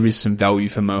 there is some value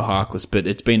for Mo Harkless, but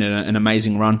it's been an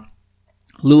amazing run.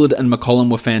 Lillard and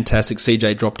McCollum were fantastic.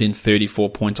 CJ dropped in 34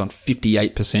 points on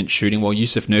 58% shooting, while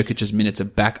Yusuf Nurkic's minutes are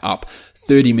back up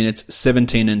 30 minutes,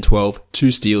 17 and 12,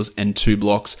 2 steals and 2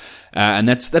 blocks. And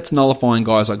that's nullifying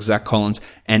guys like Zach Collins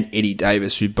and Eddie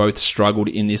Davis, who both struggled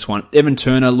in this one. Evan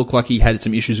Turner looked like he had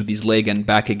some issues with his leg and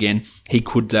back again. He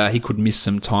could miss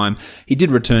some time. He did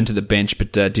return to the bench,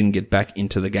 but didn't get back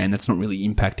into the game. That's not really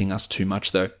impacting us too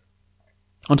much though.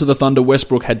 Onto the Thunder,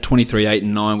 Westbrook had 23, 8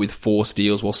 and 9 with 4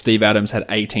 steals, while Steve Adams had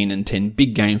 18 and 10.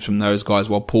 Big games from those guys,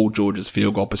 while Paul George's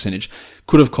field goal percentage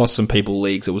could have cost some people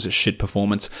leagues. It was a shit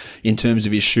performance in terms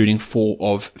of his shooting, 4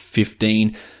 of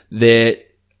 15 there.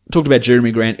 Talked about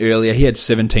Jeremy Grant earlier. He had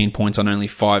 17 points on only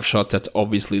 5 shots. That's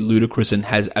obviously ludicrous and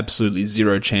has absolutely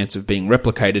zero chance of being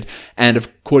replicated. And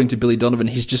according to Billy Donovan,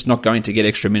 he's just not going to get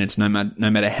extra minutes no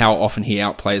matter how often he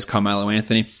outplays Carmelo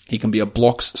Anthony. He can be a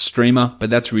blocks streamer, but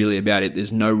that's really about it.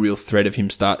 There's no real threat of him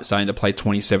starting to play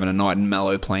 27 a night and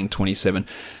Melo playing 27.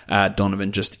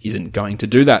 Donovan just isn't going to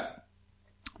do that.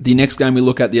 The next game we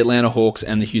look at, the Atlanta Hawks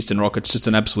and the Houston Rockets, just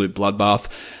an absolute bloodbath.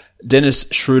 Dennis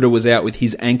Schroeder was out with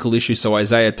his ankle issue, so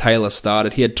Isaiah Taylor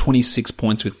started. He had 26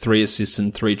 points with 3 assists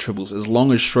and 3 triples. As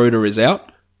long as Schroeder is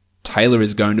out, Taylor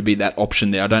is going to be that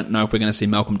option there. I don't know if we're going to see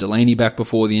Malcolm Delaney back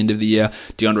before the end of the year.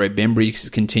 DeAndre Bembry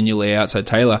is continually out, so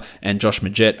Taylor and Josh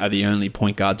Magette are the only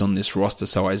point guards on this roster,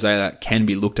 so Isaiah can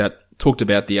be looked at. Talked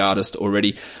about the artist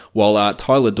already, while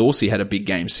Tyler Dorsey had a big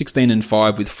game, 16 and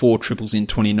 5 with 4 triples in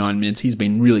 29 minutes. He's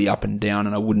been really up and down,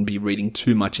 and I wouldn't be reading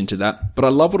too much into that. But I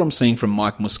love what I'm seeing from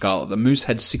Mike Muscala. The Moose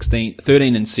had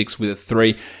 13 and 6 with a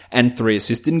 3 and 3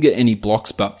 assists. Didn't get any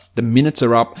blocks, but the minutes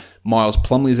are up. Miles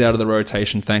Plumlee's out of the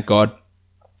rotation, thank God.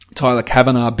 Tyler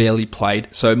Kavanagh barely played,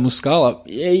 so Muscala,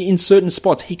 in certain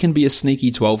spots, he can be a sneaky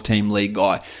 12-team league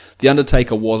guy. The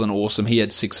Undertaker wasn't awesome. He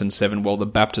had 6 and 7, while the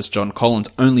Baptist John Collins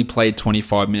only played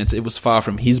 25 minutes. It was far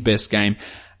from his best game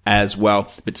as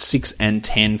well, but 6 and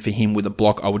 10 for him with a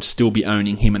block. I would still be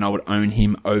owning him, and I would own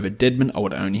him over Dedmon. I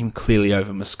would own him clearly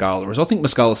over Muscala, whereas I think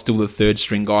Muscala is still the third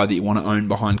string guy that you want to own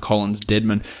behind Collins,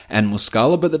 Dedmon, and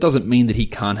Muscala, but that doesn't mean that he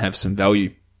can't have some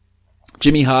value.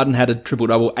 Jimmy Harden had a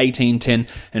triple-double, 18, 10,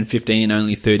 and 15 in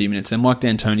only 30 minutes. And Mike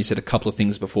D'Antoni said a couple of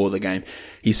things before the game.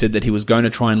 He said that he was going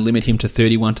to try and limit him to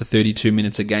 31 to 32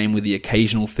 minutes a game with the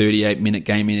occasional 38-minute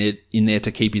game in there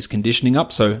to keep his conditioning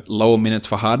up, so lower minutes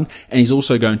for Harden. And he's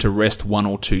also going to rest 1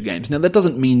 or 2 games. Now, that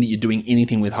doesn't mean that you're doing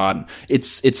anything with Harden. It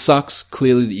sucks,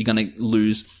 clearly, that you're going to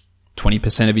lose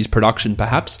 20% of his production,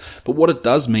 perhaps. But what it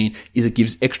does mean is it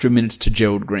gives extra minutes to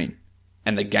Gerald Green.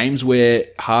 And the games where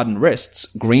Harden rests,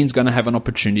 Green's going to have an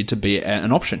opportunity to be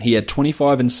an option. He had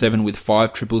 25 and 7 with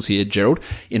 5 triples here, Gerald,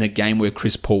 in a game where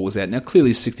Chris Paul was out. Now,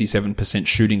 clearly 67%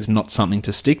 shooting is not something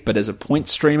to stick, but as a point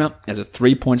streamer, as a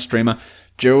 3-point streamer,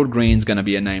 Gerald Green's going to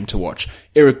be a name to watch.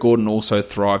 Eric Gordon also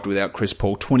thrived without Chris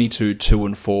Paul, 22, 2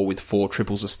 and 4 with 4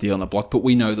 triples, a steal and a block. But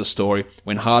we know the story.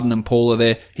 When Harden and Paul are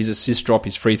there, his assists drop,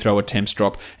 his free throw attempts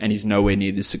drop, and he's nowhere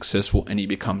near this successful, and he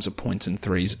becomes a points and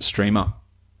threes streamer.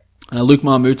 Luke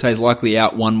Marmute is likely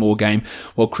out one more game,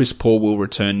 while Chris Paul will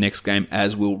return next game,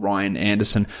 as will Ryan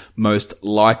Anderson, most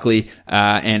likely.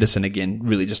 Anderson, again,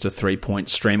 really just a 3-point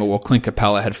streamer, while Clint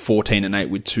Capella had 14 and 8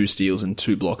 with 2 steals and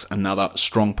 2 blocks. Another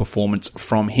strong performance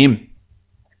from him.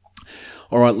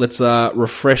 All right, let's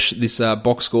refresh this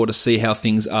box score to see how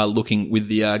things are looking with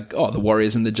the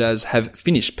Warriors and the Jazz have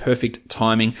finished. Perfect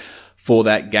timing for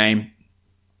that game.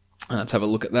 Let's have a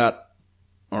look at that.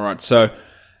 All right, so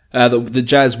the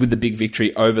Jazz with the big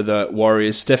victory over the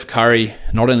Warriors. Steph Curry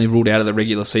not only ruled out of the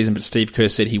regular season, but Steve Kerr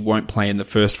said he won't play in the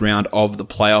first round of the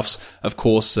playoffs. Of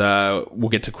course, we'll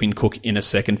get to Quinn Cook in a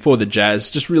second. For the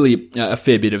Jazz, just really a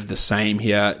fair bit of the same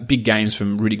here. Big games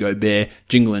from Rudy Gobert,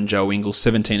 Jingle and Joe Ingles,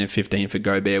 17 and 15 for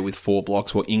Gobert with 4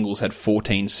 blocks, while Ingles had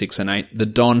 14, 6 and 8. The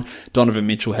Donovan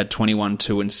Mitchell had 21,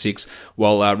 2 and 6,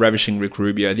 while Ravishing Rick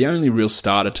Rubio, the only real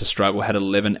starter to struggle, had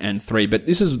 11 and 3. But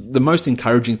this is the most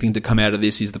encouraging thing to come out of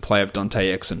this is the play of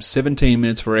Dante Exum. 17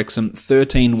 minutes for Exum,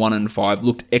 13, 1 and 5,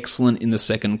 looked excellent in the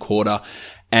second quarter.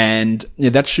 And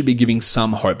that should be giving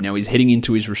some hope. Now he's heading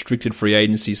into his restricted free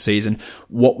agency season.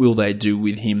 What will they do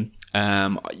with him?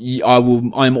 I'm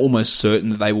almost certain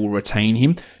that they will retain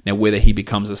him. Now, whether he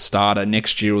becomes a starter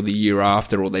next year or the year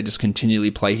after, or they just continually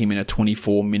play him in a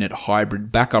 24-minute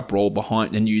hybrid backup role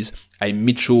behind and use a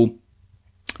Mitchell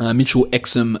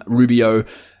Exum Rubio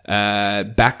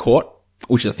backcourt,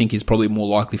 which I think is probably more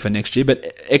likely for next year.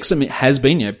 But Exum has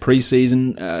been,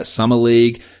 preseason, summer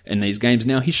league, and these games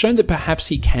now. He's shown that perhaps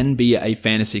he can be a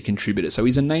fantasy contributor. So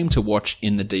he's a name to watch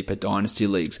in the deeper dynasty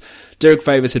leagues. Derek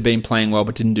Favors had been playing well,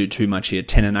 but didn't do too much here.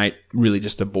 10 and 8, really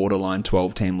just a borderline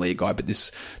 12-team league guy. But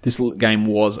this game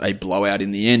was a blowout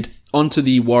in the end. On to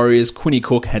the Warriors. Quinny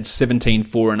Cook had 17,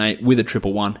 4 and 8 with a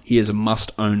 111. He is a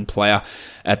must-own player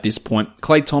at this point.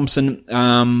 Klay Thompson,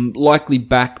 likely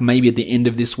back maybe at the end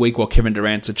of this week while Kevin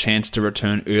Durant's a chance to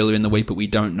return earlier in the week, but we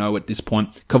don't know at this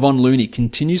point. Kevon Looney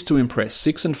continues to impress.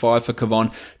 6 and 5 for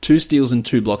Kevon, 2 steals and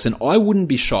 2 blocks. And I wouldn't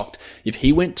be shocked if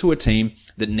he went to a team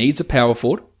that needs a power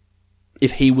forward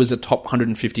if he was a top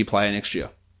 150 player next year.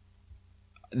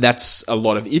 That's a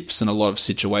lot of ifs and a lot of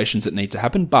situations that need to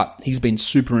happen, but he's been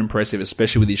super impressive,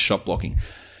 especially with his shot blocking.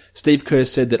 Steve Kerr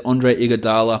said that Andre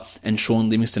Iguodala and Sean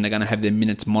Livingston are going to have their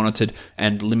minutes monitored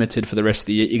and limited for the rest of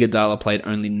the year. Iguodala played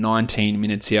only 19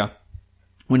 minutes here.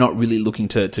 We're not really looking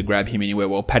to grab him anywhere.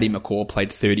 Well, Paddy McCaw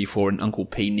played 34 and Uncle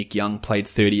P, Nick Young, played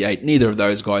 38. Neither of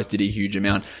those guys did a huge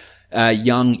amount.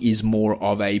 Young is more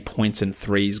of a points and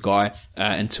threes guy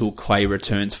until Klay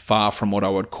returns, far from what I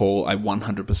would call a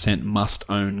 100%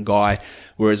 must-own guy,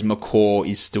 whereas McCaw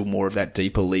is still more of that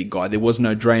deeper league guy. There was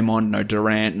no Draymond, no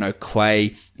Durant, no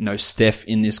Klay, no Steph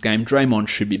in this game. Draymond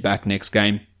should be back next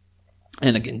game.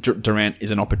 And again, Durant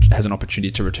has an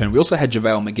opportunity to return. We also had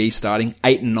JaVale McGee starting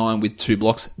 8 and 9 with 2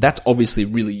 blocks. That's obviously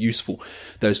really useful.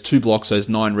 Those 2 blocks, those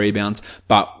 9 rebounds,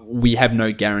 but we have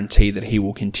no guarantee that he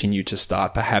will continue to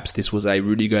start. Perhaps this was a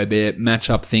Rudy Gobert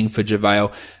matchup thing for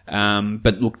JaVale.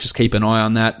 But look, just keep an eye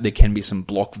on that. There can be some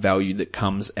block value that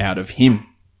comes out of him.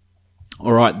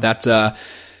 All right.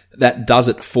 That does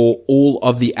it for all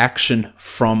of the action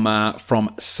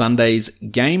from Sunday's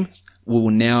game. We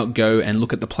will now go and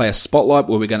look at the player spotlight,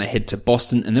 where we're going to head to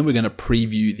Boston, and then we're going to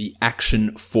preview the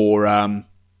action for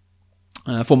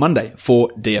Monday for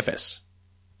DFS.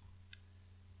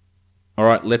 All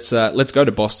right, let's go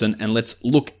to Boston and let's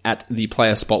look at the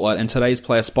player spotlight. And today's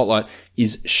player spotlight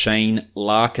is Shane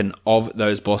Larkin of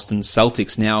those Boston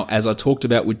Celtics. Now, as I talked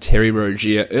about with Terry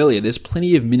Rozier earlier, there's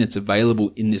plenty of minutes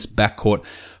available in this backcourt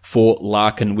for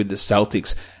Larkin with the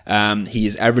Celtics. He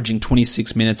is averaging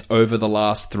 26 minutes over the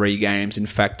last 3 games. In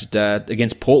fact,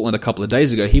 against Portland a couple of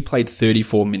days ago, he played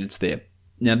 34 minutes there.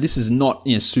 Now, this is not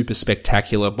super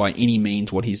spectacular by any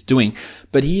means what he's doing,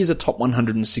 but he is a top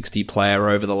 160 player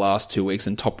over the last 2 weeks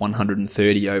and top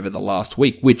 130 over the last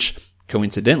week, which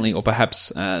coincidentally, or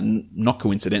perhaps not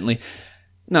coincidentally,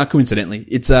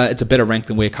 it's a better rank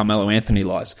than where Carmelo Anthony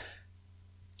lies.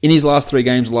 In his last 3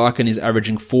 games, Larkin is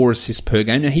averaging 4 assists per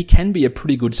game. Now, he can be a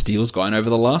pretty good steals guy, and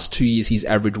over the last 2 years, he's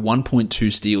averaged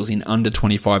 1.2 steals in under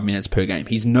 25 minutes per game.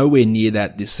 He's nowhere near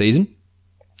that this season,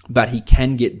 but he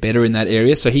can get better in that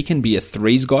area. So he can be a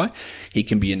threes guy, he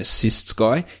can be an assists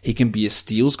guy, he can be a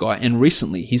steals guy, and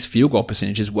recently his field goal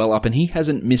percentage is well up, and he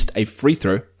hasn't missed a free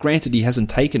throw. Granted, he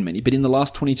hasn't taken many, but in the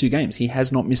last 22 games, he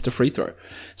has not missed a free throw.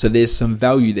 So there's some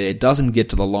value there. It doesn't get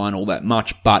to the line all that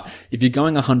much, but if you're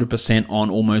going 100%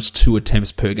 on almost 2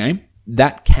 attempts per game,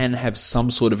 that can have some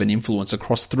sort of an influence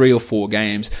across 3 or 4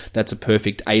 games. That's a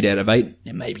perfect 8 out of 8,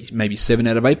 maybe 7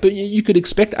 out of 8, but you could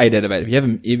expect 8 out of 8.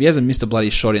 If he hasn't missed a bloody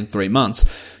shot in 3 months,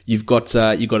 you've got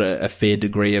a fair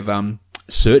degree of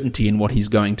certainty in what he's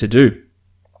going to do.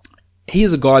 He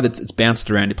is a guy that's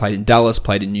bounced around. He played in Dallas,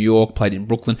 played in New York, played in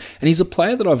Brooklyn, and he's a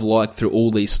player that I've liked through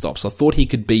all these stops. I thought he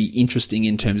could be interesting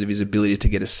in terms of his ability to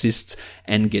get assists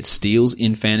and get steals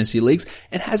in fantasy leagues.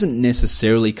 It hasn't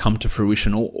necessarily come to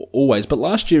fruition always, but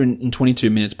last year in 22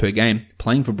 minutes per game,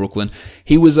 playing for Brooklyn,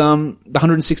 he was the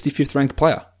 165th ranked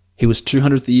player. He was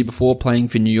 200th the year before playing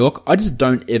for New York. I just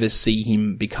don't ever see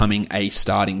him becoming a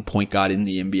starting point guard in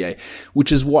the NBA,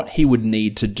 which is what he would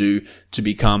need to do to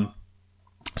become...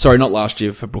 Sorry, not last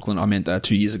year for Brooklyn. I meant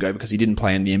 2 years ago, because he didn't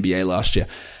play in the NBA last year.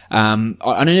 I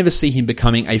don't ever see him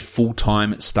becoming a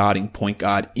full-time starting point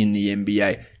guard in the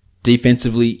NBA.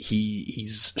 Defensively,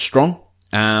 he's strong.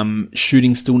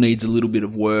 Shooting still needs a little bit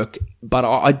of work, but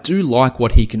I do like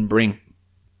what he can bring.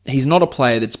 He's not a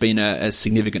player that's been a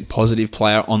significant positive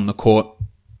player on the court.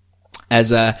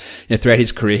 As throughout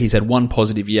his career, he's had 1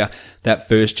 positive year. That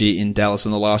first year in Dallas,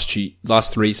 and the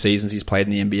last 3 seasons he's played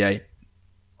in the NBA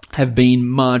have been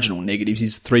marginal negatives.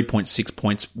 He's 3.6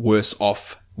 points worse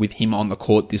off with him on the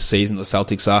court this season, the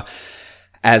Celtics are,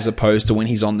 as opposed to when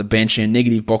he's on the bench. And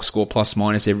negative box score plus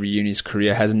minus every year in his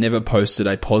career, has never posted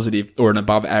a positive or an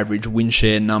above average win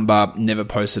share number, never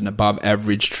posted an above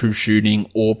average true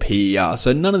shooting or PER.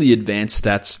 So none of the advanced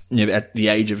stats at the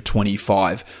age of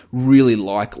 25. Really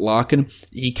like Larkin.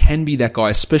 He can be that guy,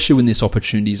 especially when this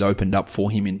opportunity's opened up for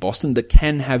him in Boston, that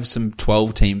can have some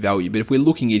 12-team value. But if we're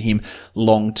looking at him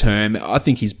long term, I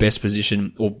think his best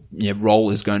position or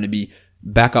role is going to be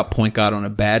backup point guard on a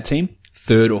bad team,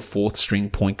 third or fourth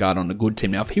string point guard on a good team.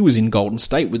 Now, if he was in Golden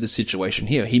State with the situation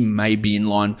here, he may be in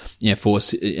line for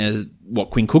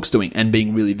what Quinn Cook's doing and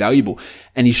being really valuable.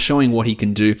 And he's showing what he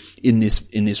can do in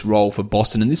this role for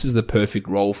Boston. And this is the perfect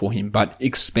role for him, but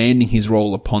expanding his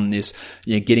role upon this,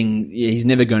 he's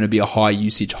never going to be a high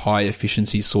usage, high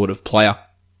efficiency sort of player.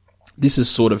 This is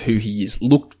sort of who he is.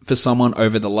 Look for someone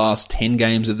over the last 10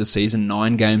 games of the season,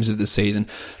 9 games of the season,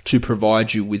 to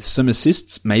provide you with some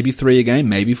assists, maybe 3 a game,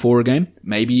 maybe 4 a game,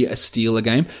 maybe a steal a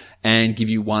game, and give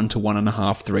you 1 to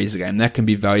 1.5 threes a game. That can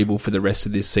be valuable for the rest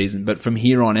of this season. But from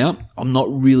here on out, I'm not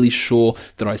really sure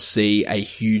that I see a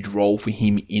huge role for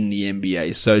him in the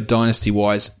NBA. So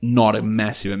dynasty-wise, not a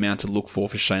massive amount to look for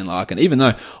Shane Larkin, even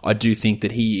though I do think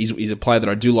that he's a player that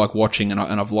I do like watching, and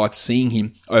I've liked seeing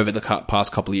him over the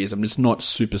past couple of years. I'm just not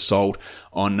super sold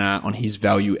on his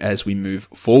value as we move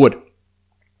forward.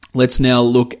 Let's now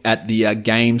look at the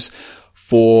games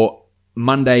for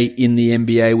Monday in the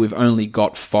NBA. We've only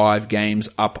got 5 games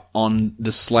up on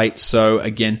the slate. So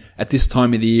again, at this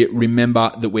time of the year,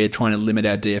 remember that we're trying to limit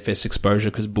our DFS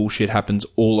exposure because bullshit happens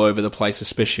all over the place,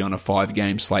 especially on a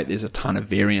 5-game slate. There's a ton of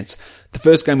variance. The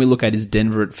first game we look at is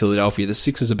Denver at Philadelphia. The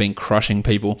Sixers have been crushing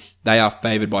people. They are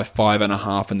favored by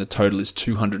 5.5, and the total is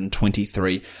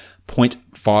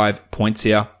 223.5 points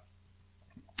here.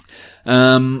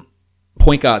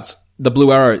 Point guards. The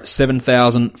Blue Arrow,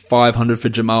 7,500 for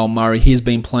Jamal Murray. He's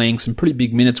been playing some pretty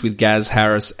big minutes with Gaz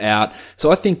Harris out.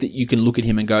 So I think that you can look at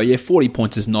him and go, 40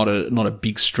 points is not a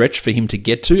big stretch for him to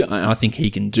get to. I think he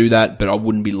can do that, but I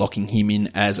wouldn't be locking him in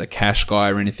as a cash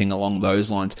guy or anything along those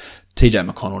lines. TJ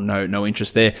McConnell, no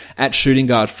interest there. At shooting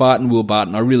guard, Farton Will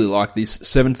Barton. I really like this.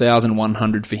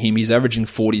 7,100 for him. He's averaging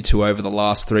 42 over the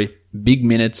last 3. Big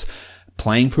minutes.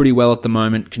 Playing pretty well at the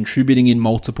moment, contributing in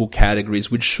multiple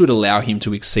categories, which should allow him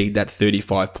to exceed that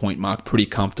 35-point mark pretty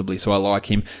comfortably. So I like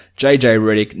him. JJ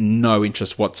Redick, no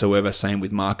interest whatsoever. Same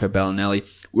with Marco Bellinelli.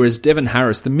 Whereas Devin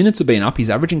Harris, the minutes have been up.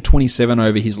 He's averaging 27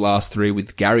 over his last 3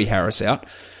 with Gary Harris out.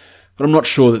 But I'm not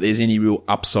sure that there's any real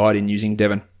upside in using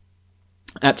Devin.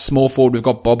 At small forward, we've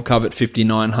got Bob Covett,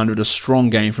 5,900, a strong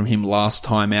game from him last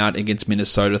time out against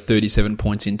Minnesota, 37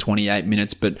 points in 28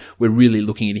 minutes, but we're really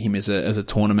looking at him as a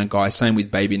tournament guy. Same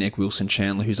with Baby Neck Wilson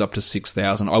Chandler, who's up to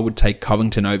 6,000. I would take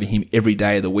Covington over him every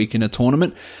day of the week in a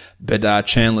tournament, but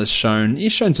Chandler's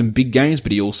shown some big games,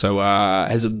 but he also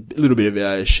has a little bit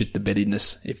of shit the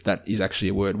beddiness, if that is actually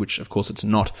a word, which of course it's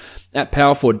not. At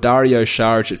power forward, Dario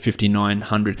Saric at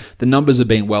 5,900. The numbers have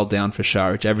been well down for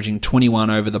Saric, averaging 21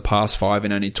 over the past 5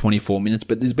 in only 24 minutes,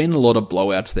 but there's been a lot of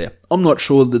blowouts there. I'm not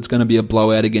sure that it's going to be a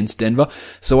blowout against Denver,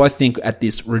 so I think at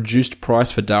this reduced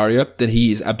price for Dario that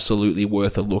he is absolutely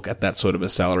worth a look at that sort of a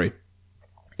salary.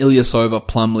 Ilyasova,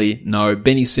 Plumlee, no.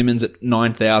 Benny Simmons at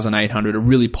 9,800, a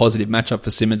really positive matchup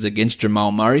for Simmons against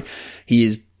Jamal Murray. He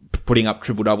is putting up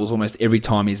triple doubles almost every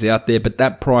time he's out there, but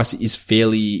that price is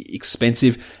fairly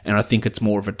expensive, and I think it's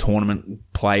more of a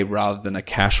tournament play rather than a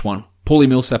cash one. Paulie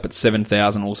Millsap at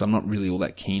 7,000 also. I'm not really all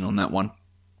that keen on that one.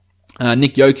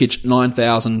 Nick Jokic,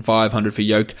 9,500 for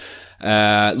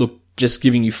Jokic. Look, just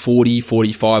giving you 40,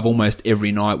 45 almost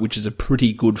every night, which is a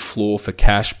pretty good floor for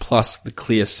cash, plus the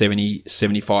clear 70,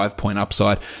 75 point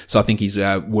upside. So I think he's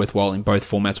worthwhile in both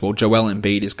formats. Well, Joel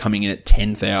Embiid is coming in at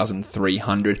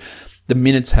 10,300. The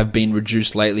minutes have been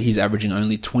reduced lately. He's averaging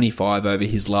only 25 over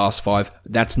his last 5.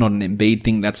 That's not an Embiid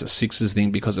thing. That's a Sixers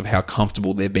thing because of how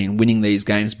comfortable they've been winning these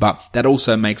games. But that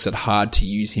also makes it hard to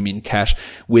use him in cash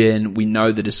when we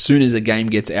know that as soon as a game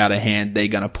gets out of hand, they're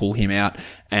going to pull him out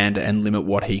and limit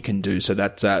what he can do. So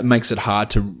that makes it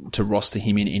hard to roster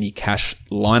him in any cash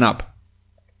lineup.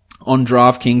 On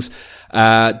DraftKings,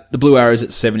 the Blue Arrows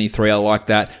at 73, I like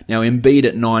that. Now, Embiid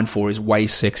at 9.4 is way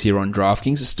sexier on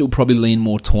DraftKings. It's still probably lean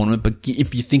more tournament, but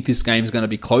if you think this game is going to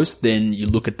be close, then you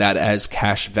look at that as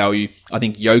cash value. I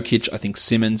think Jokic, I think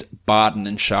Simmons, Barton,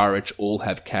 and Saric all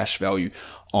have cash value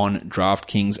on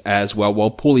DraftKings as well.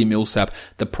 While Paulie Millsap,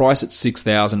 the price at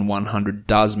 6,100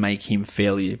 does make him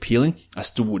fairly appealing. I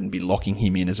still wouldn't be locking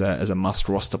him in as a must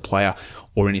roster player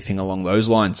or anything along those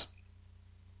lines.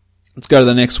 Let's go to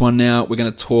the next one now. We're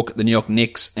going to talk the New York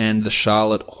Knicks and the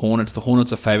Charlotte Hornets. The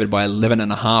Hornets are favored by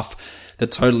 11.5. The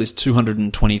total is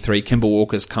 223. Kemba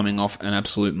Walker's coming off an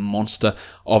absolute monster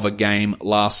of a game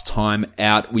last time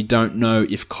out. We don't know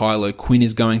if Kyle O'Quinn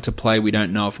is going to play. We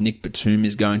don't know if Nick Batum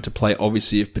is going to play.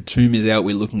 Obviously, if Batum is out,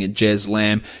 we're looking at Jez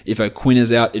Lamb. If O'Quinn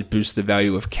is out, it boosts the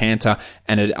value of Kanter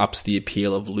and it ups the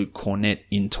appeal of Luke Cornett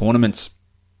in tournaments.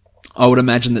 I would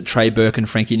imagine that Trey Burke and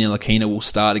Frankie Ntilikina will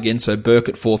start again. So Burke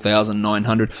at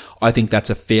 4,900. I think that's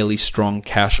a fairly strong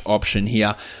cash option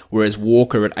here. Whereas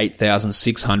Walker at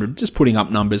 8,600, just putting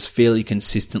up numbers fairly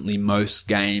consistently most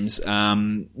games.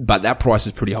 But that price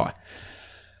is pretty high.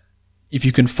 If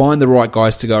you can find the right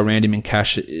guys to go around him in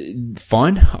cash,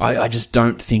 fine. I just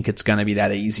don't think it's going to be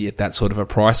that easy at that sort of a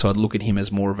price. So I'd look at him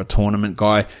as more of a tournament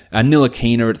guy.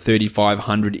 Ntilikina at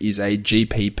 3,500 is a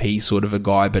GPP sort of a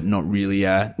guy, but not really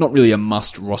a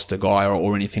must roster guy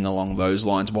or anything along those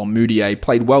lines. While Moutier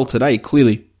played well today,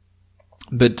 clearly.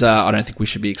 But I don't think we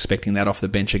should be expecting that off the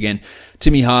bench again.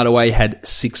 Timmy Hardaway had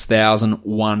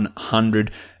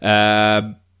 6,100.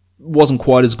 Wasn't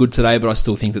quite as good today, but I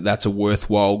still think that that's a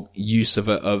worthwhile use of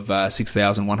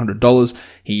 $6,100.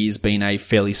 He's been a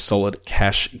fairly solid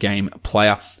cash game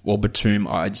player. While Batum,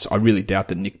 I really doubt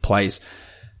that Nick plays.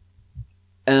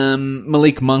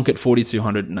 Malik Monk at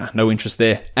 4,200. Nah, no interest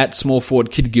there. At small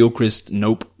forward, Kid Gilchrist,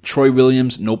 nope. Troy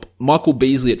Williams, nope. Michael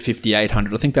Beasley at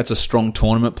 5,800. I think that's a strong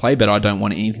tournament play, but I don't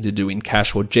want anything to do in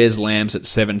cash. Or Jez Lamb's at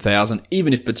 7,000.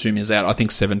 Even if Batum is out, I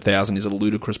think 7,000 is a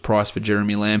ludicrous price for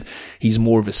Jeremy Lamb. He's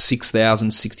more of a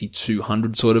 6,000,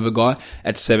 6,200 sort of a guy.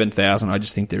 At 7,000, I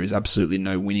just think there is absolutely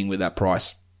no winning with that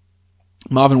price.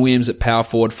 Marvin Williams at power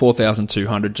forward,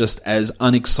 4,200, just as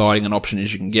unexciting an option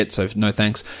as you can get, so no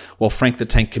thanks. While Frank the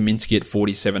Tank Kaminsky at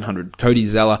 4,700. Cody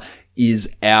Zeller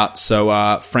is out,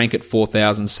 so Frank at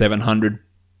 4,700.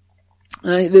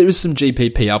 There is some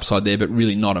GPP upside there, but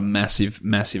really not a massive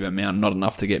amount, not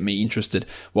enough to get me interested.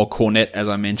 While Cornette, as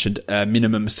I mentioned, a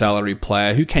minimum salary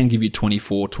player who can give you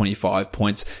 24, 25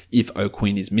 points if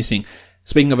O'Quinn is missing.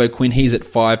 Speaking of O'Quinn, he's at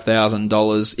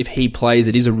 $5,000. If he plays,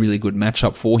 it is a really good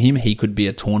matchup for him. He could be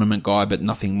a tournament guy, but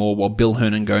nothing more. While Bill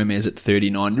Hernangomez at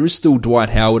 39. There is still Dwight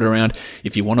Howard around.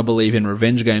 If you want to believe in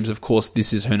revenge games, of course,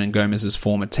 this is Hernangomez's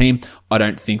former team. I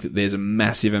don't think that there's a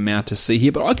massive amount to see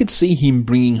here, but I could see him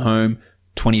bringing home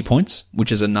 20 points,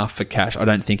 which is enough for cash. I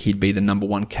don't think he'd be the number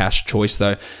one cash choice,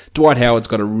 though. Dwight Howard's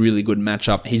got a really good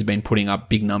matchup. He's been putting up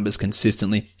big numbers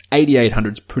consistently.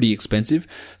 8,800 is pretty expensive.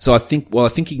 So I think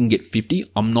he can get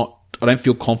 50. I don't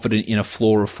feel confident in a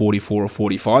floor of 44 or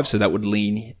 45. So that would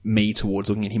lean me towards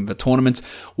looking at him for tournaments.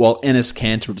 While Enes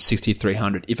Kanter at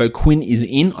 6,300. If O'Quinn is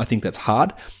in, I think that's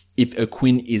hard. If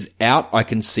O'Quinn is out, I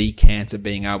can see Kanter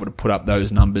being able to put up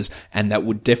those numbers, and that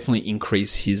would definitely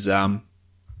increase his,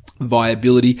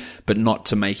 viability, but not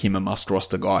to make him a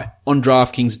must-roster guy. On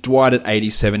DraftKings, Dwight at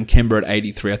 87, Kemba at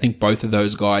 83. I think both of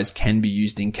those guys can be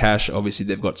used in cash. Obviously,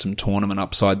 they've got some tournament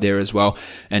upside there as well.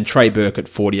 And Trey Burke at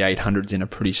 4,800 is in a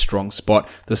pretty strong spot.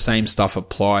 The same stuff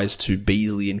applies to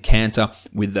Beasley and Kanter,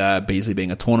 with Beasley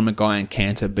being a tournament guy and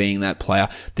Kanter being that player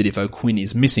that if O'Quinn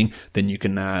is missing, then you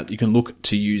can look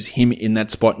to use him in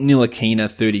that spot. Ntilikina,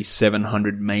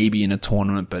 3,700, maybe in a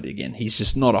tournament, but again, he's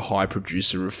just not a high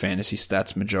producer of fantasy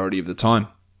stats majority of the time.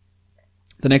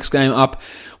 The next game up,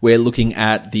 we're looking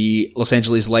at the Los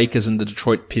Angeles Lakers and the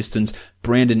Detroit Pistons.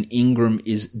 Brandon Ingram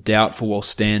is doubtful while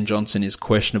Stan Johnson is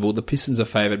questionable. The Pistons are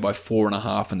favored by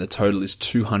 4.5 and the total is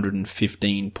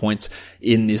 215 points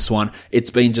in this one.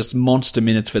 It's been just monster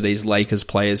minutes for these Lakers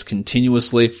players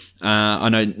continuously. I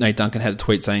know Nate Duncan had a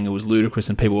tweet saying it was ludicrous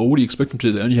and people, well, what do you expect them to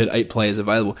do? They only had 8 players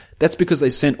available. That's because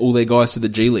they sent all their guys to the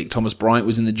G League. Thomas Bryant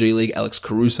was in the G League. Alex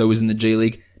Caruso was in the G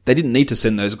League. They didn't need to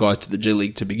send those guys to the G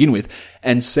League to begin with.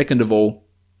 And second of all,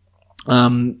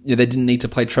 they didn't need to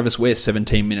play Travis Ware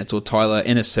 17 minutes or Tyler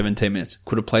Ennis 17 minutes.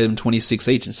 Could have played them 26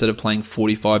 each instead of playing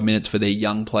 45 minutes for their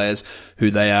young players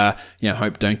who they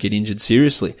hope don't get injured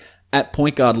seriously. At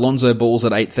point guard, Lonzo Ball's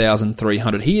at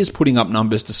 8,300. He is putting up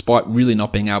numbers despite really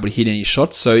not being able to hit any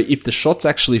shots. So if the shots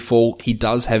actually fall, he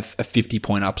does have a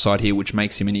 50-point upside here, which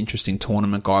makes him an interesting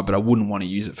tournament guy, but I wouldn't want to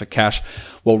use it for cash.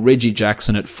 While Reggie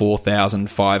Jackson at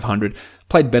 4,500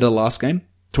 played better last game.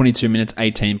 22 minutes,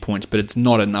 18 points, but it's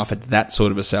not enough at that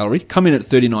sort of a salary. Come in at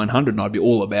 3,900 and I'd be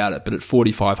all about it, but at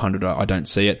 4,500, I don't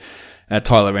see it.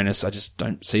 Tyler Ennis, I just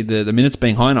don't see the minutes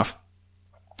being high enough.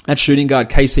 At shooting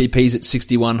guard, KCP's at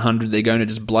 6,100. They're going to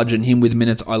just bludgeon him with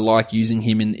minutes. I like using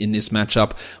him in this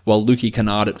matchup, while Luki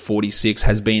Kennard at 46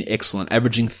 has been excellent,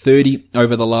 averaging 30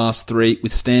 over the last 3.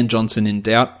 With Stan Johnson in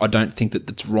doubt, I don't think that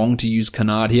that's wrong to use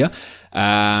Kennard here.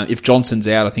 If Johnson's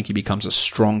out, I think he becomes a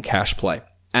strong cash play.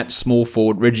 At small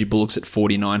forward, Reggie Bullock's at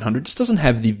 4,900. Just doesn't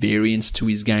have the variance to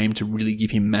his game to really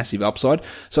give him massive upside.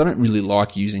 So I don't really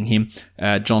like using him.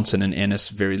 Johnson and Ennis,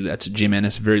 that's Jim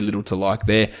Ennis, very little to like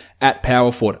there. At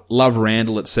power forward, love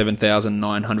Randall at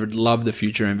 7,900. Love the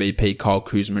future MVP Kyle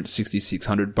Kuzma at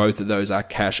 6,600. Both of those are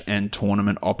cash and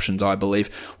tournament options, I believe.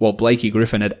 While Blakey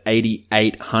Griffin at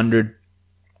 8,800.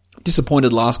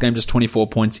 Disappointed last game, just 24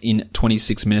 points in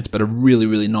 26 minutes, but a really,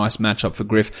 really nice matchup for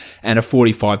Griff, and a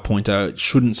 45-pointer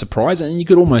shouldn't surprise, and you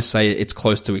could almost say it's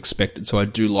close to expected, so I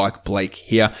do like Blake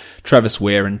here. Travis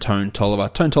Ware and Tone Tolliver.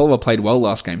 Tone Tolliver played well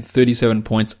last game, 37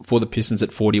 points for the Pistons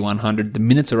at 4,100. The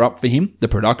minutes are up for him, the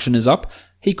production is up.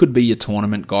 He could be your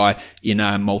tournament guy in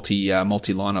a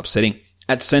multi-lineup setting.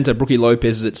 At center, Brookie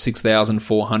Lopez is at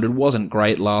 6,400. Wasn't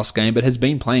great last game, but has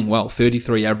been playing well.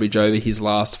 33 average over his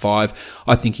last 5.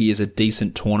 I think he is a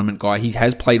decent tournament guy. He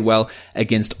has played well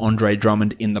against Andre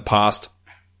Drummond in the past.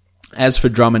 As for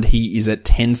Drummond, he is at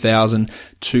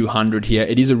 10,200 here.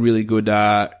 It is a really good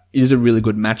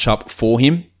matchup for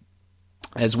him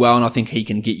as well, and I think he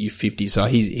can get you 50. So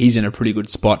he's in a pretty good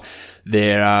spot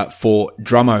there for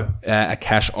Drummo, a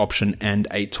cash option and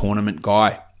a tournament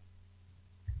guy.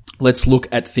 Let's look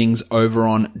at things over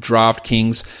on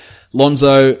DraftKings.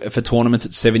 Lonzo for tournaments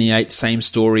at 78, same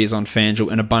story as on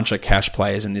FanDuel, and a bunch of cash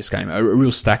players in this game. A real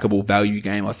stackable value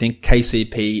game. I think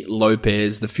KCP,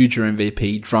 Lopez, the future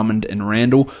MVP, Drummond and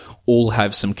Randall all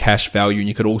have some cash value, and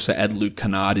you could also add Luke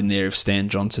Kennard in there if Stan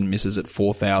Johnson misses at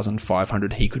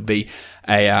 4,500. He could be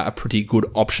a pretty good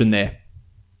option there.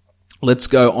 Let's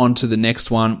go on to the next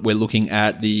one. We're looking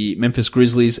at the Memphis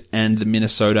Grizzlies and the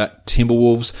Minnesota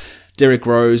Timberwolves. Derrick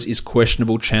Rose is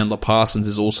questionable. Chandler Parsons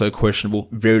is also questionable.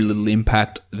 Very little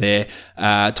impact there.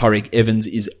 Tyreke Evans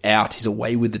is out. He's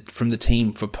away from the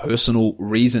team for personal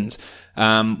reasons.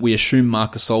 We assume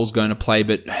Marc Gasol's going to play,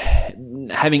 but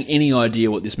having any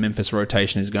idea what this Memphis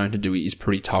rotation is going to do is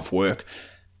pretty tough work.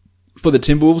 For the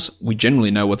Timberwolves, we generally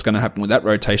know what's going to happen with that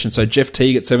rotation. So Jeff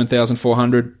Teague at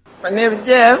 7,400. My name is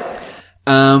Jeff.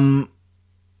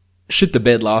 Shit the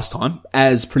bed last time,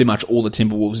 as pretty much all the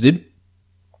Timberwolves did.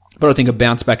 But I think a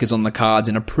bounce back is on the cards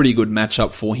in a pretty good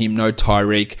matchup for him. No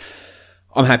Tyreek.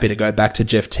 I'm happy to go back to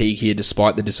Jeff Teague here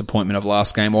despite the disappointment of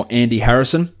last game. Or Andy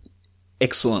Harrison.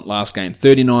 Excellent last game.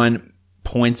 39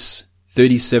 points,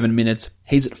 37 minutes.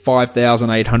 He's at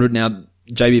 5,800. Now,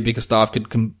 JB Bickerstaff could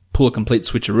pull a complete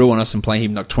switcheroo on us and play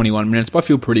him like 21 minutes, but I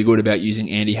feel pretty good about using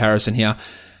Andy Harrison here.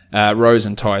 Rose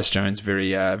and Tyus Jones,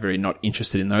 very not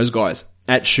interested in those guys.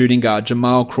 At shooting guard,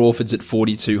 Jamal Crawford's at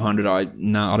 4,200. I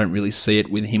don't really see it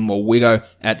with him. Or Wiggo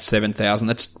at 7,000.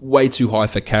 That's way too high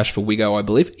for cash for Wiggo, I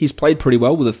believe. He's played pretty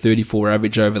well with a 34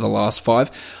 average over the last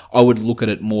 5. I would look at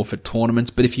it more for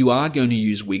tournaments, but if you are going to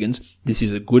use Wiggins, this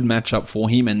is a good matchup for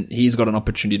him, and he's got an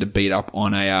opportunity to beat up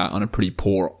on a pretty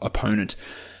poor opponent.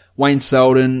 Wayne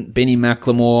Selden, Benny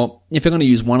McLemore. If you're going to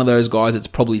use one of those guys, it's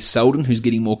probably Selden, who's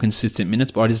getting more consistent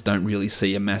minutes, but I just don't really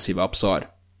see a massive upside.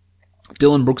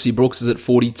 Dylan Brooksy Brooks is at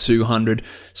 4,200,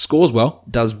 scores well,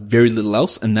 does very little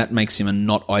else, and that makes him a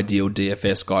not ideal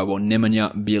DFS guy, while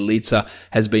Nemanja Bjelica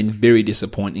has been very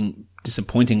disappointing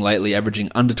lately, averaging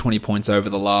under 20 points over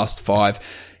the last 5.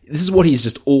 This is what he's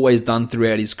just always done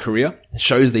throughout his career.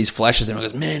 Shows these flashes and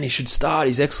goes, man, he should start,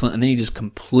 he's excellent, and then he just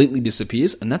completely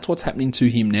disappears, and that's what's happening to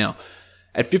him now.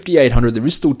 At 5,800, there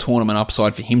is still tournament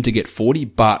upside for him to get 40,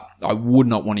 but I would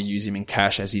not want to use him in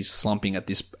cash as he's slumping at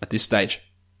this stage.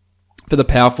 For the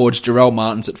power forwards, Jarrell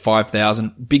Martin's at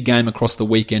 5,000. Big game across the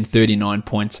weekend, 39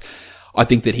 points. I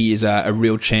think that he is a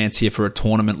real chance here for a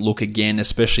tournament look again,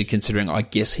 especially considering I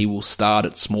guess he will start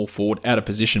at small forward, out of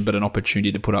position, but an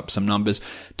opportunity to put up some numbers.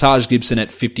 Taj Gibson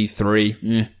at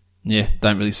 53.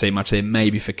 Don't really see much there,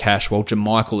 maybe for cash, while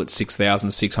Jermichael at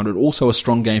 6,600. Also a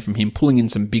strong game from him, pulling in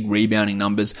some big rebounding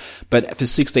numbers, but for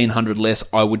 1,600 less,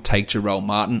 I would take Jarrell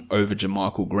Martin over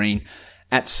Jermichael Green.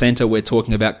 At center, we're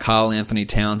talking about Karl Anthony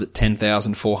Towns at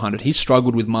 10,400. He's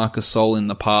struggled with Marc Gasol in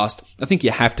the past. I think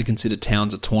you have to consider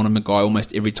Towns a tournament guy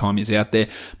almost every time he's out there,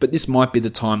 but this might be the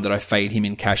time that I fade him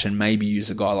in cash and maybe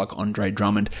use a guy like Andre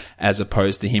Drummond as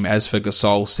opposed to him. As for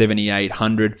Gasol,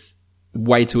 7,800.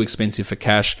 Way too expensive for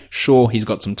cash. Sure, he's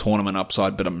got some tournament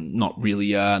upside, but I'm not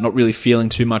really feeling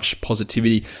too much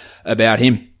positivity about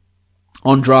him.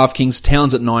 On DraftKings,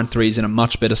 Towns at 9.3 is in a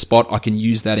much better spot. I can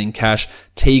use that in cash.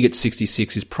 Teague at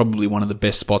 66 is probably one of the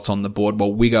best spots on the board,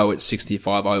 while Wiggo at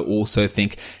 65 I also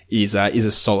think is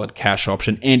a solid cash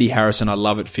option. Andy Harrison I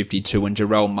love at 52, and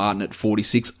Jarrell Martin at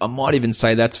 46. I might even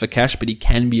say that's for cash, but he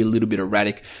can be a little bit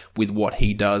erratic with what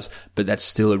he does, but that's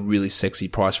still a really sexy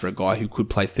price for a guy who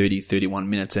could play 30, 31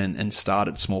 minutes and start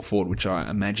at small forward, which I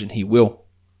imagine he will.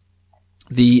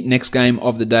 The next game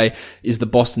of the day is the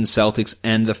Boston Celtics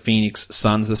and the Phoenix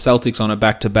Suns. The Celtics on a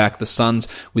back-to-back. The Suns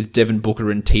with Devin Booker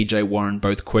and TJ Warren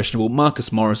both questionable.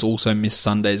 Marcus Morris also missed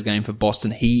Sunday's game for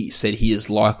Boston. He said he is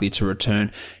likely to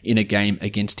return in a game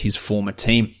against his former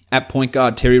team. At point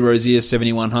guard, Terry Rozier,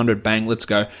 7,100. Bang, let's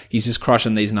go. He's just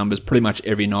crushing these numbers pretty much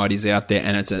every night he's out there,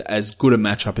 and it's as good a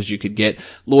matchup as you could get.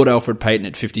 Lord Alfred Payton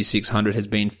at 5,600 has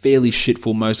been fairly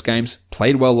shitful most games.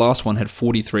 Played well last one, had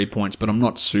 43 points, but I'm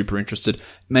not super interested.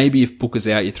 Maybe if Booker's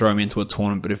out, you throw him into a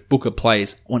tournament, but if Booker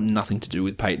plays, I want nothing to do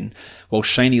with Payton. Well,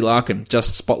 Shaney Larkin,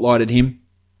 just spotlighted him.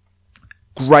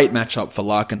 Great matchup for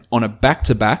Larkin on a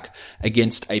back-to-back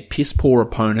against a piss-poor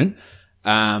opponent.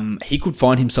 He could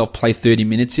find himself play 30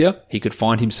 minutes here. He could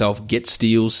find himself get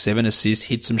steals, 7 assists,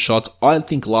 hit some shots. I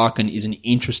think Larkin is an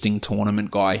interesting tournament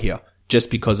guy here,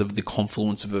 just because of the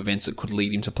confluence of events that could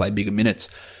lead him to play bigger minutes.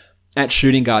 At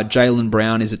shooting guard, Jaylen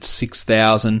Brown is at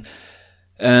 6,000.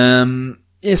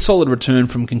 Solid return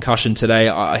from concussion today.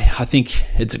 I think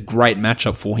it's a great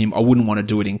matchup for him. I wouldn't want to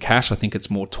do it in cash. I think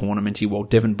it's more tournamenty. While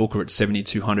Devin Booker at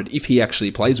 7,200, if he actually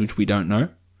plays, which we don't know.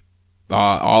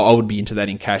 I would be into that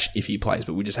in cash if he plays,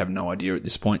 but we just have no idea at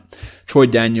this point. Troy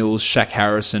Daniels, Shaq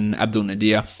Harrison, Abdul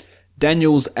Nadir.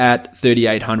 Daniels at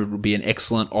 3,800 would be an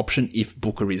excellent option if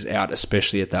Booker is out,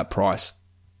 especially at that price.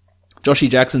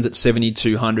 Joshy Jackson's at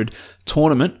 7,200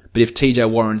 tournament, but if TJ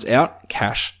Warren's out,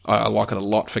 cash. I like it a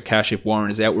lot for cash if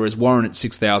Warren is out, whereas Warren at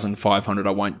 6,500,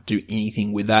 I won't do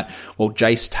anything with that. Well,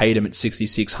 Jace Tatum at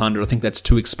 6,600, I think that's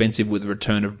too expensive with the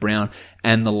return of Brown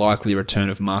and the likely return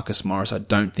of Marcus Morris. I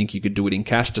don't think you could do it in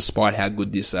cash, despite how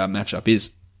good this matchup is.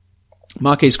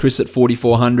 Marquise Chris at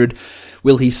 4,400.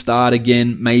 Will he start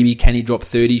again? Maybe. Can he drop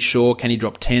 30? Sure. Can he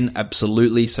drop 10?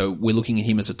 Absolutely. So we're looking at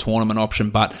him as a tournament option,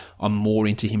 but I'm more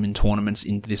into him in tournaments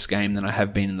in this game than I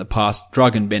have been in the past.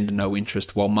 Dragan Bender, no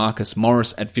interest. While Marcus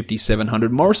Morris at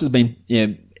 5,700. Morris has been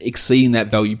exceeding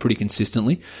that value pretty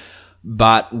consistently.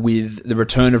 But with the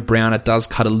return of Brown, it does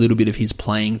cut a little bit of his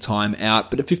playing time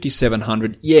out. But at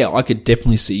 5,700, I could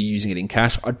definitely see using it in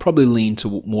cash. I'd probably lean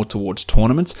more towards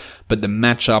tournaments, but the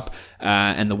matchup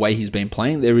and the way he's been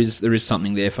playing, there is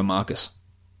something there for Marcus.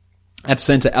 At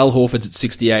centre, Al Horford's at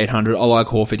 6,800. I like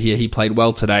Horford here. He played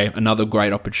well today. Another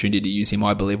great opportunity to use him,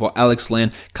 I believe. While Alex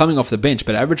Len coming off the bench,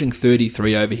 but averaging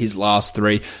 33 over his last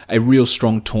 3. A real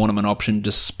strong tournament option,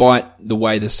 despite the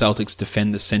way the Celtics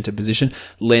defend the centre position.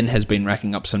 Len has been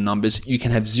racking up some numbers. You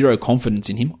can have zero confidence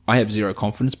in him. I have zero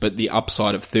confidence, but the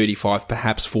upside of 35,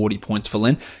 perhaps 40 points for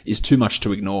Len is too much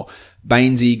to ignore.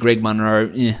 Bainesy, Greg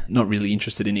Monroe, not really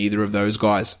interested in either of those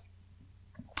guys.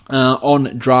 On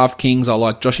DraftKings, I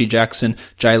like Joshy Jackson,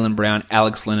 Jaylen Brown,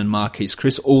 Alex Len, and Marquise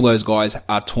Chris. All those guys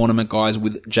are tournament guys,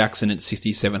 with Jackson at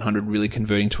 6,700 really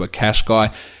converting to a cash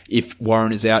guy. If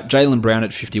Warren is out, Jaylen Brown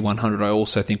at 5,100 I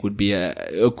also think could be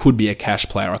a cash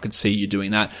player. I could see you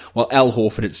doing that. While Al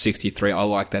Horford at 63, I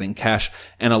like that in cash,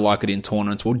 and I like it in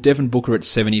tournaments. Well, Devin Booker at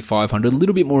 7,500, a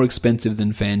little bit more expensive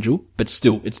than FanDuel, but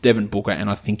still, it's Devin Booker, and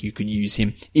I think you could use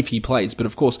him if he plays. But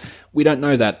of course, we don't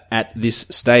know that at this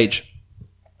stage.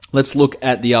 Let's look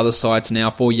at the other sites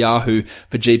now for Yahoo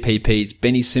for GPPs.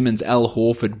 Benny Simmons, Al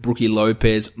Horford, Brookie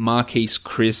Lopez, Marquise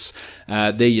Chris.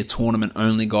 They're your tournament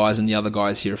only guys, and the other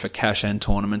guys here are for cash and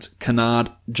tournaments.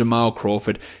 Kennard, Jamal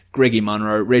Crawford, Greggy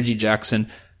Monroe, Reggie Jackson,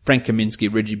 Frank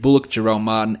Kaminsky, Reggie Bullock, Jarrell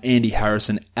Martin, Andy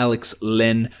Harrison, Alex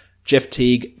Len, Jeff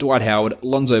Teague, Dwight Howard,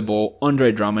 Lonzo Ball,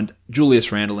 Andre Drummond, Julius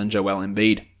Randle, and Joel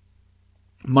Embiid.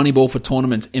 Moneyball for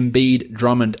tournaments, Embiid,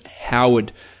 Drummond,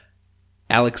 Howard,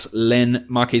 Alex Len,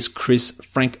 Marquise Chris,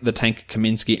 Frank the Tank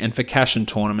Kaminsky, and for cash and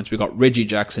tournaments, we've got Reggie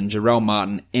Jackson, Jarrell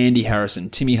Martin, Andy Harrison,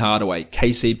 Timmy Hardaway,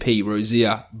 KCP,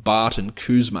 Rozier, Barton,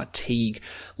 Kuzma, Teague,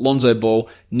 Lonzo Ball,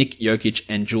 Nick Jokic,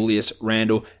 and Julius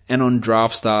Randle. And on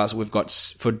Draft Stars, we've got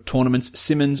for tournaments,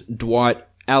 Simmons, Dwight,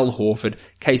 Al Horford,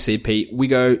 KCP,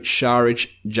 Wigo, Šarić,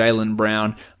 Jaylen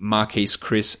Brown, Marquise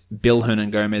Chris, Bill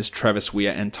Hernan-Gomez, Travis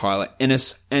Weir, and Tyler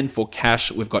Ennis. And for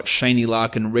cash, we've got Shaney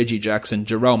Larkin, Reggie Jackson,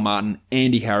 Jarrell Martin,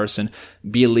 Andy Harrison,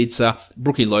 Bjelica,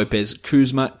 Brookie Lopez,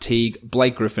 Kuzma, Teague,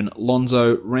 Blake Griffin,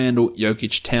 Lonzo, Randle,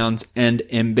 Jokic, Towns, and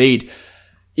Embiid.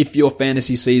 If your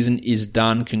fantasy season is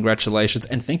done, congratulations,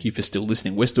 and thank you for still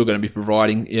listening. We're still going to be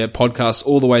providing podcasts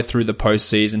all the way through the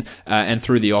postseason and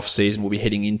through the off-season. We'll be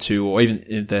heading into, or even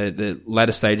the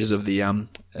latter stages of the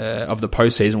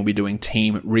postseason, we'll be doing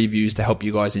team reviews to help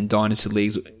you guys in dynasty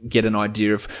leagues get an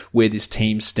idea of where this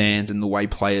team stands and the way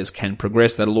players can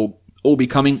progress. That'll all be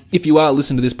coming. If you are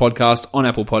listening to this podcast on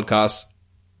Apple Podcasts,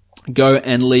 go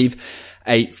and leave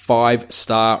a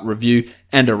 5-star review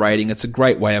and a rating. It's a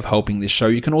great way of helping this show.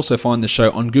 You can also find the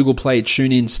show on Google Play,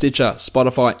 TuneIn, Stitcher,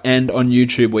 Spotify, and on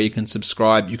YouTube, where you can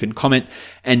subscribe, you can comment,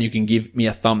 and you can give me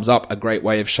a thumbs up, a great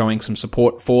way of showing some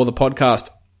support for the podcast.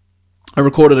 I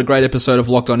recorded a great episode of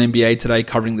Locked On NBA today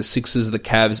covering the Sixers, the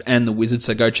Cavs, and the Wizards,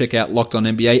 so go check out Locked On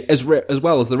NBA as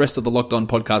well as the rest of the Locked On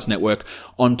Podcast Network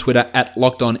on Twitter at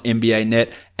Locked On NBA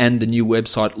Net and the new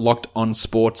website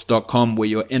lockedonsports.com where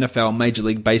your NFL, Major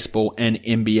League Baseball, and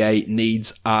NBA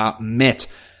needs are met.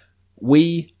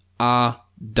 We are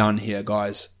done here,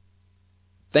 guys.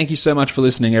 Thank you so much for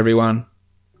listening, everyone.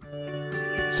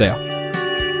 See ya.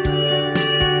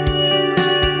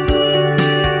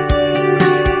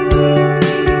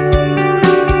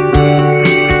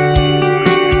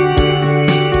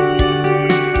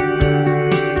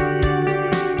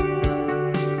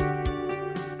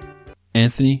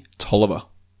 Anthony Tolliver.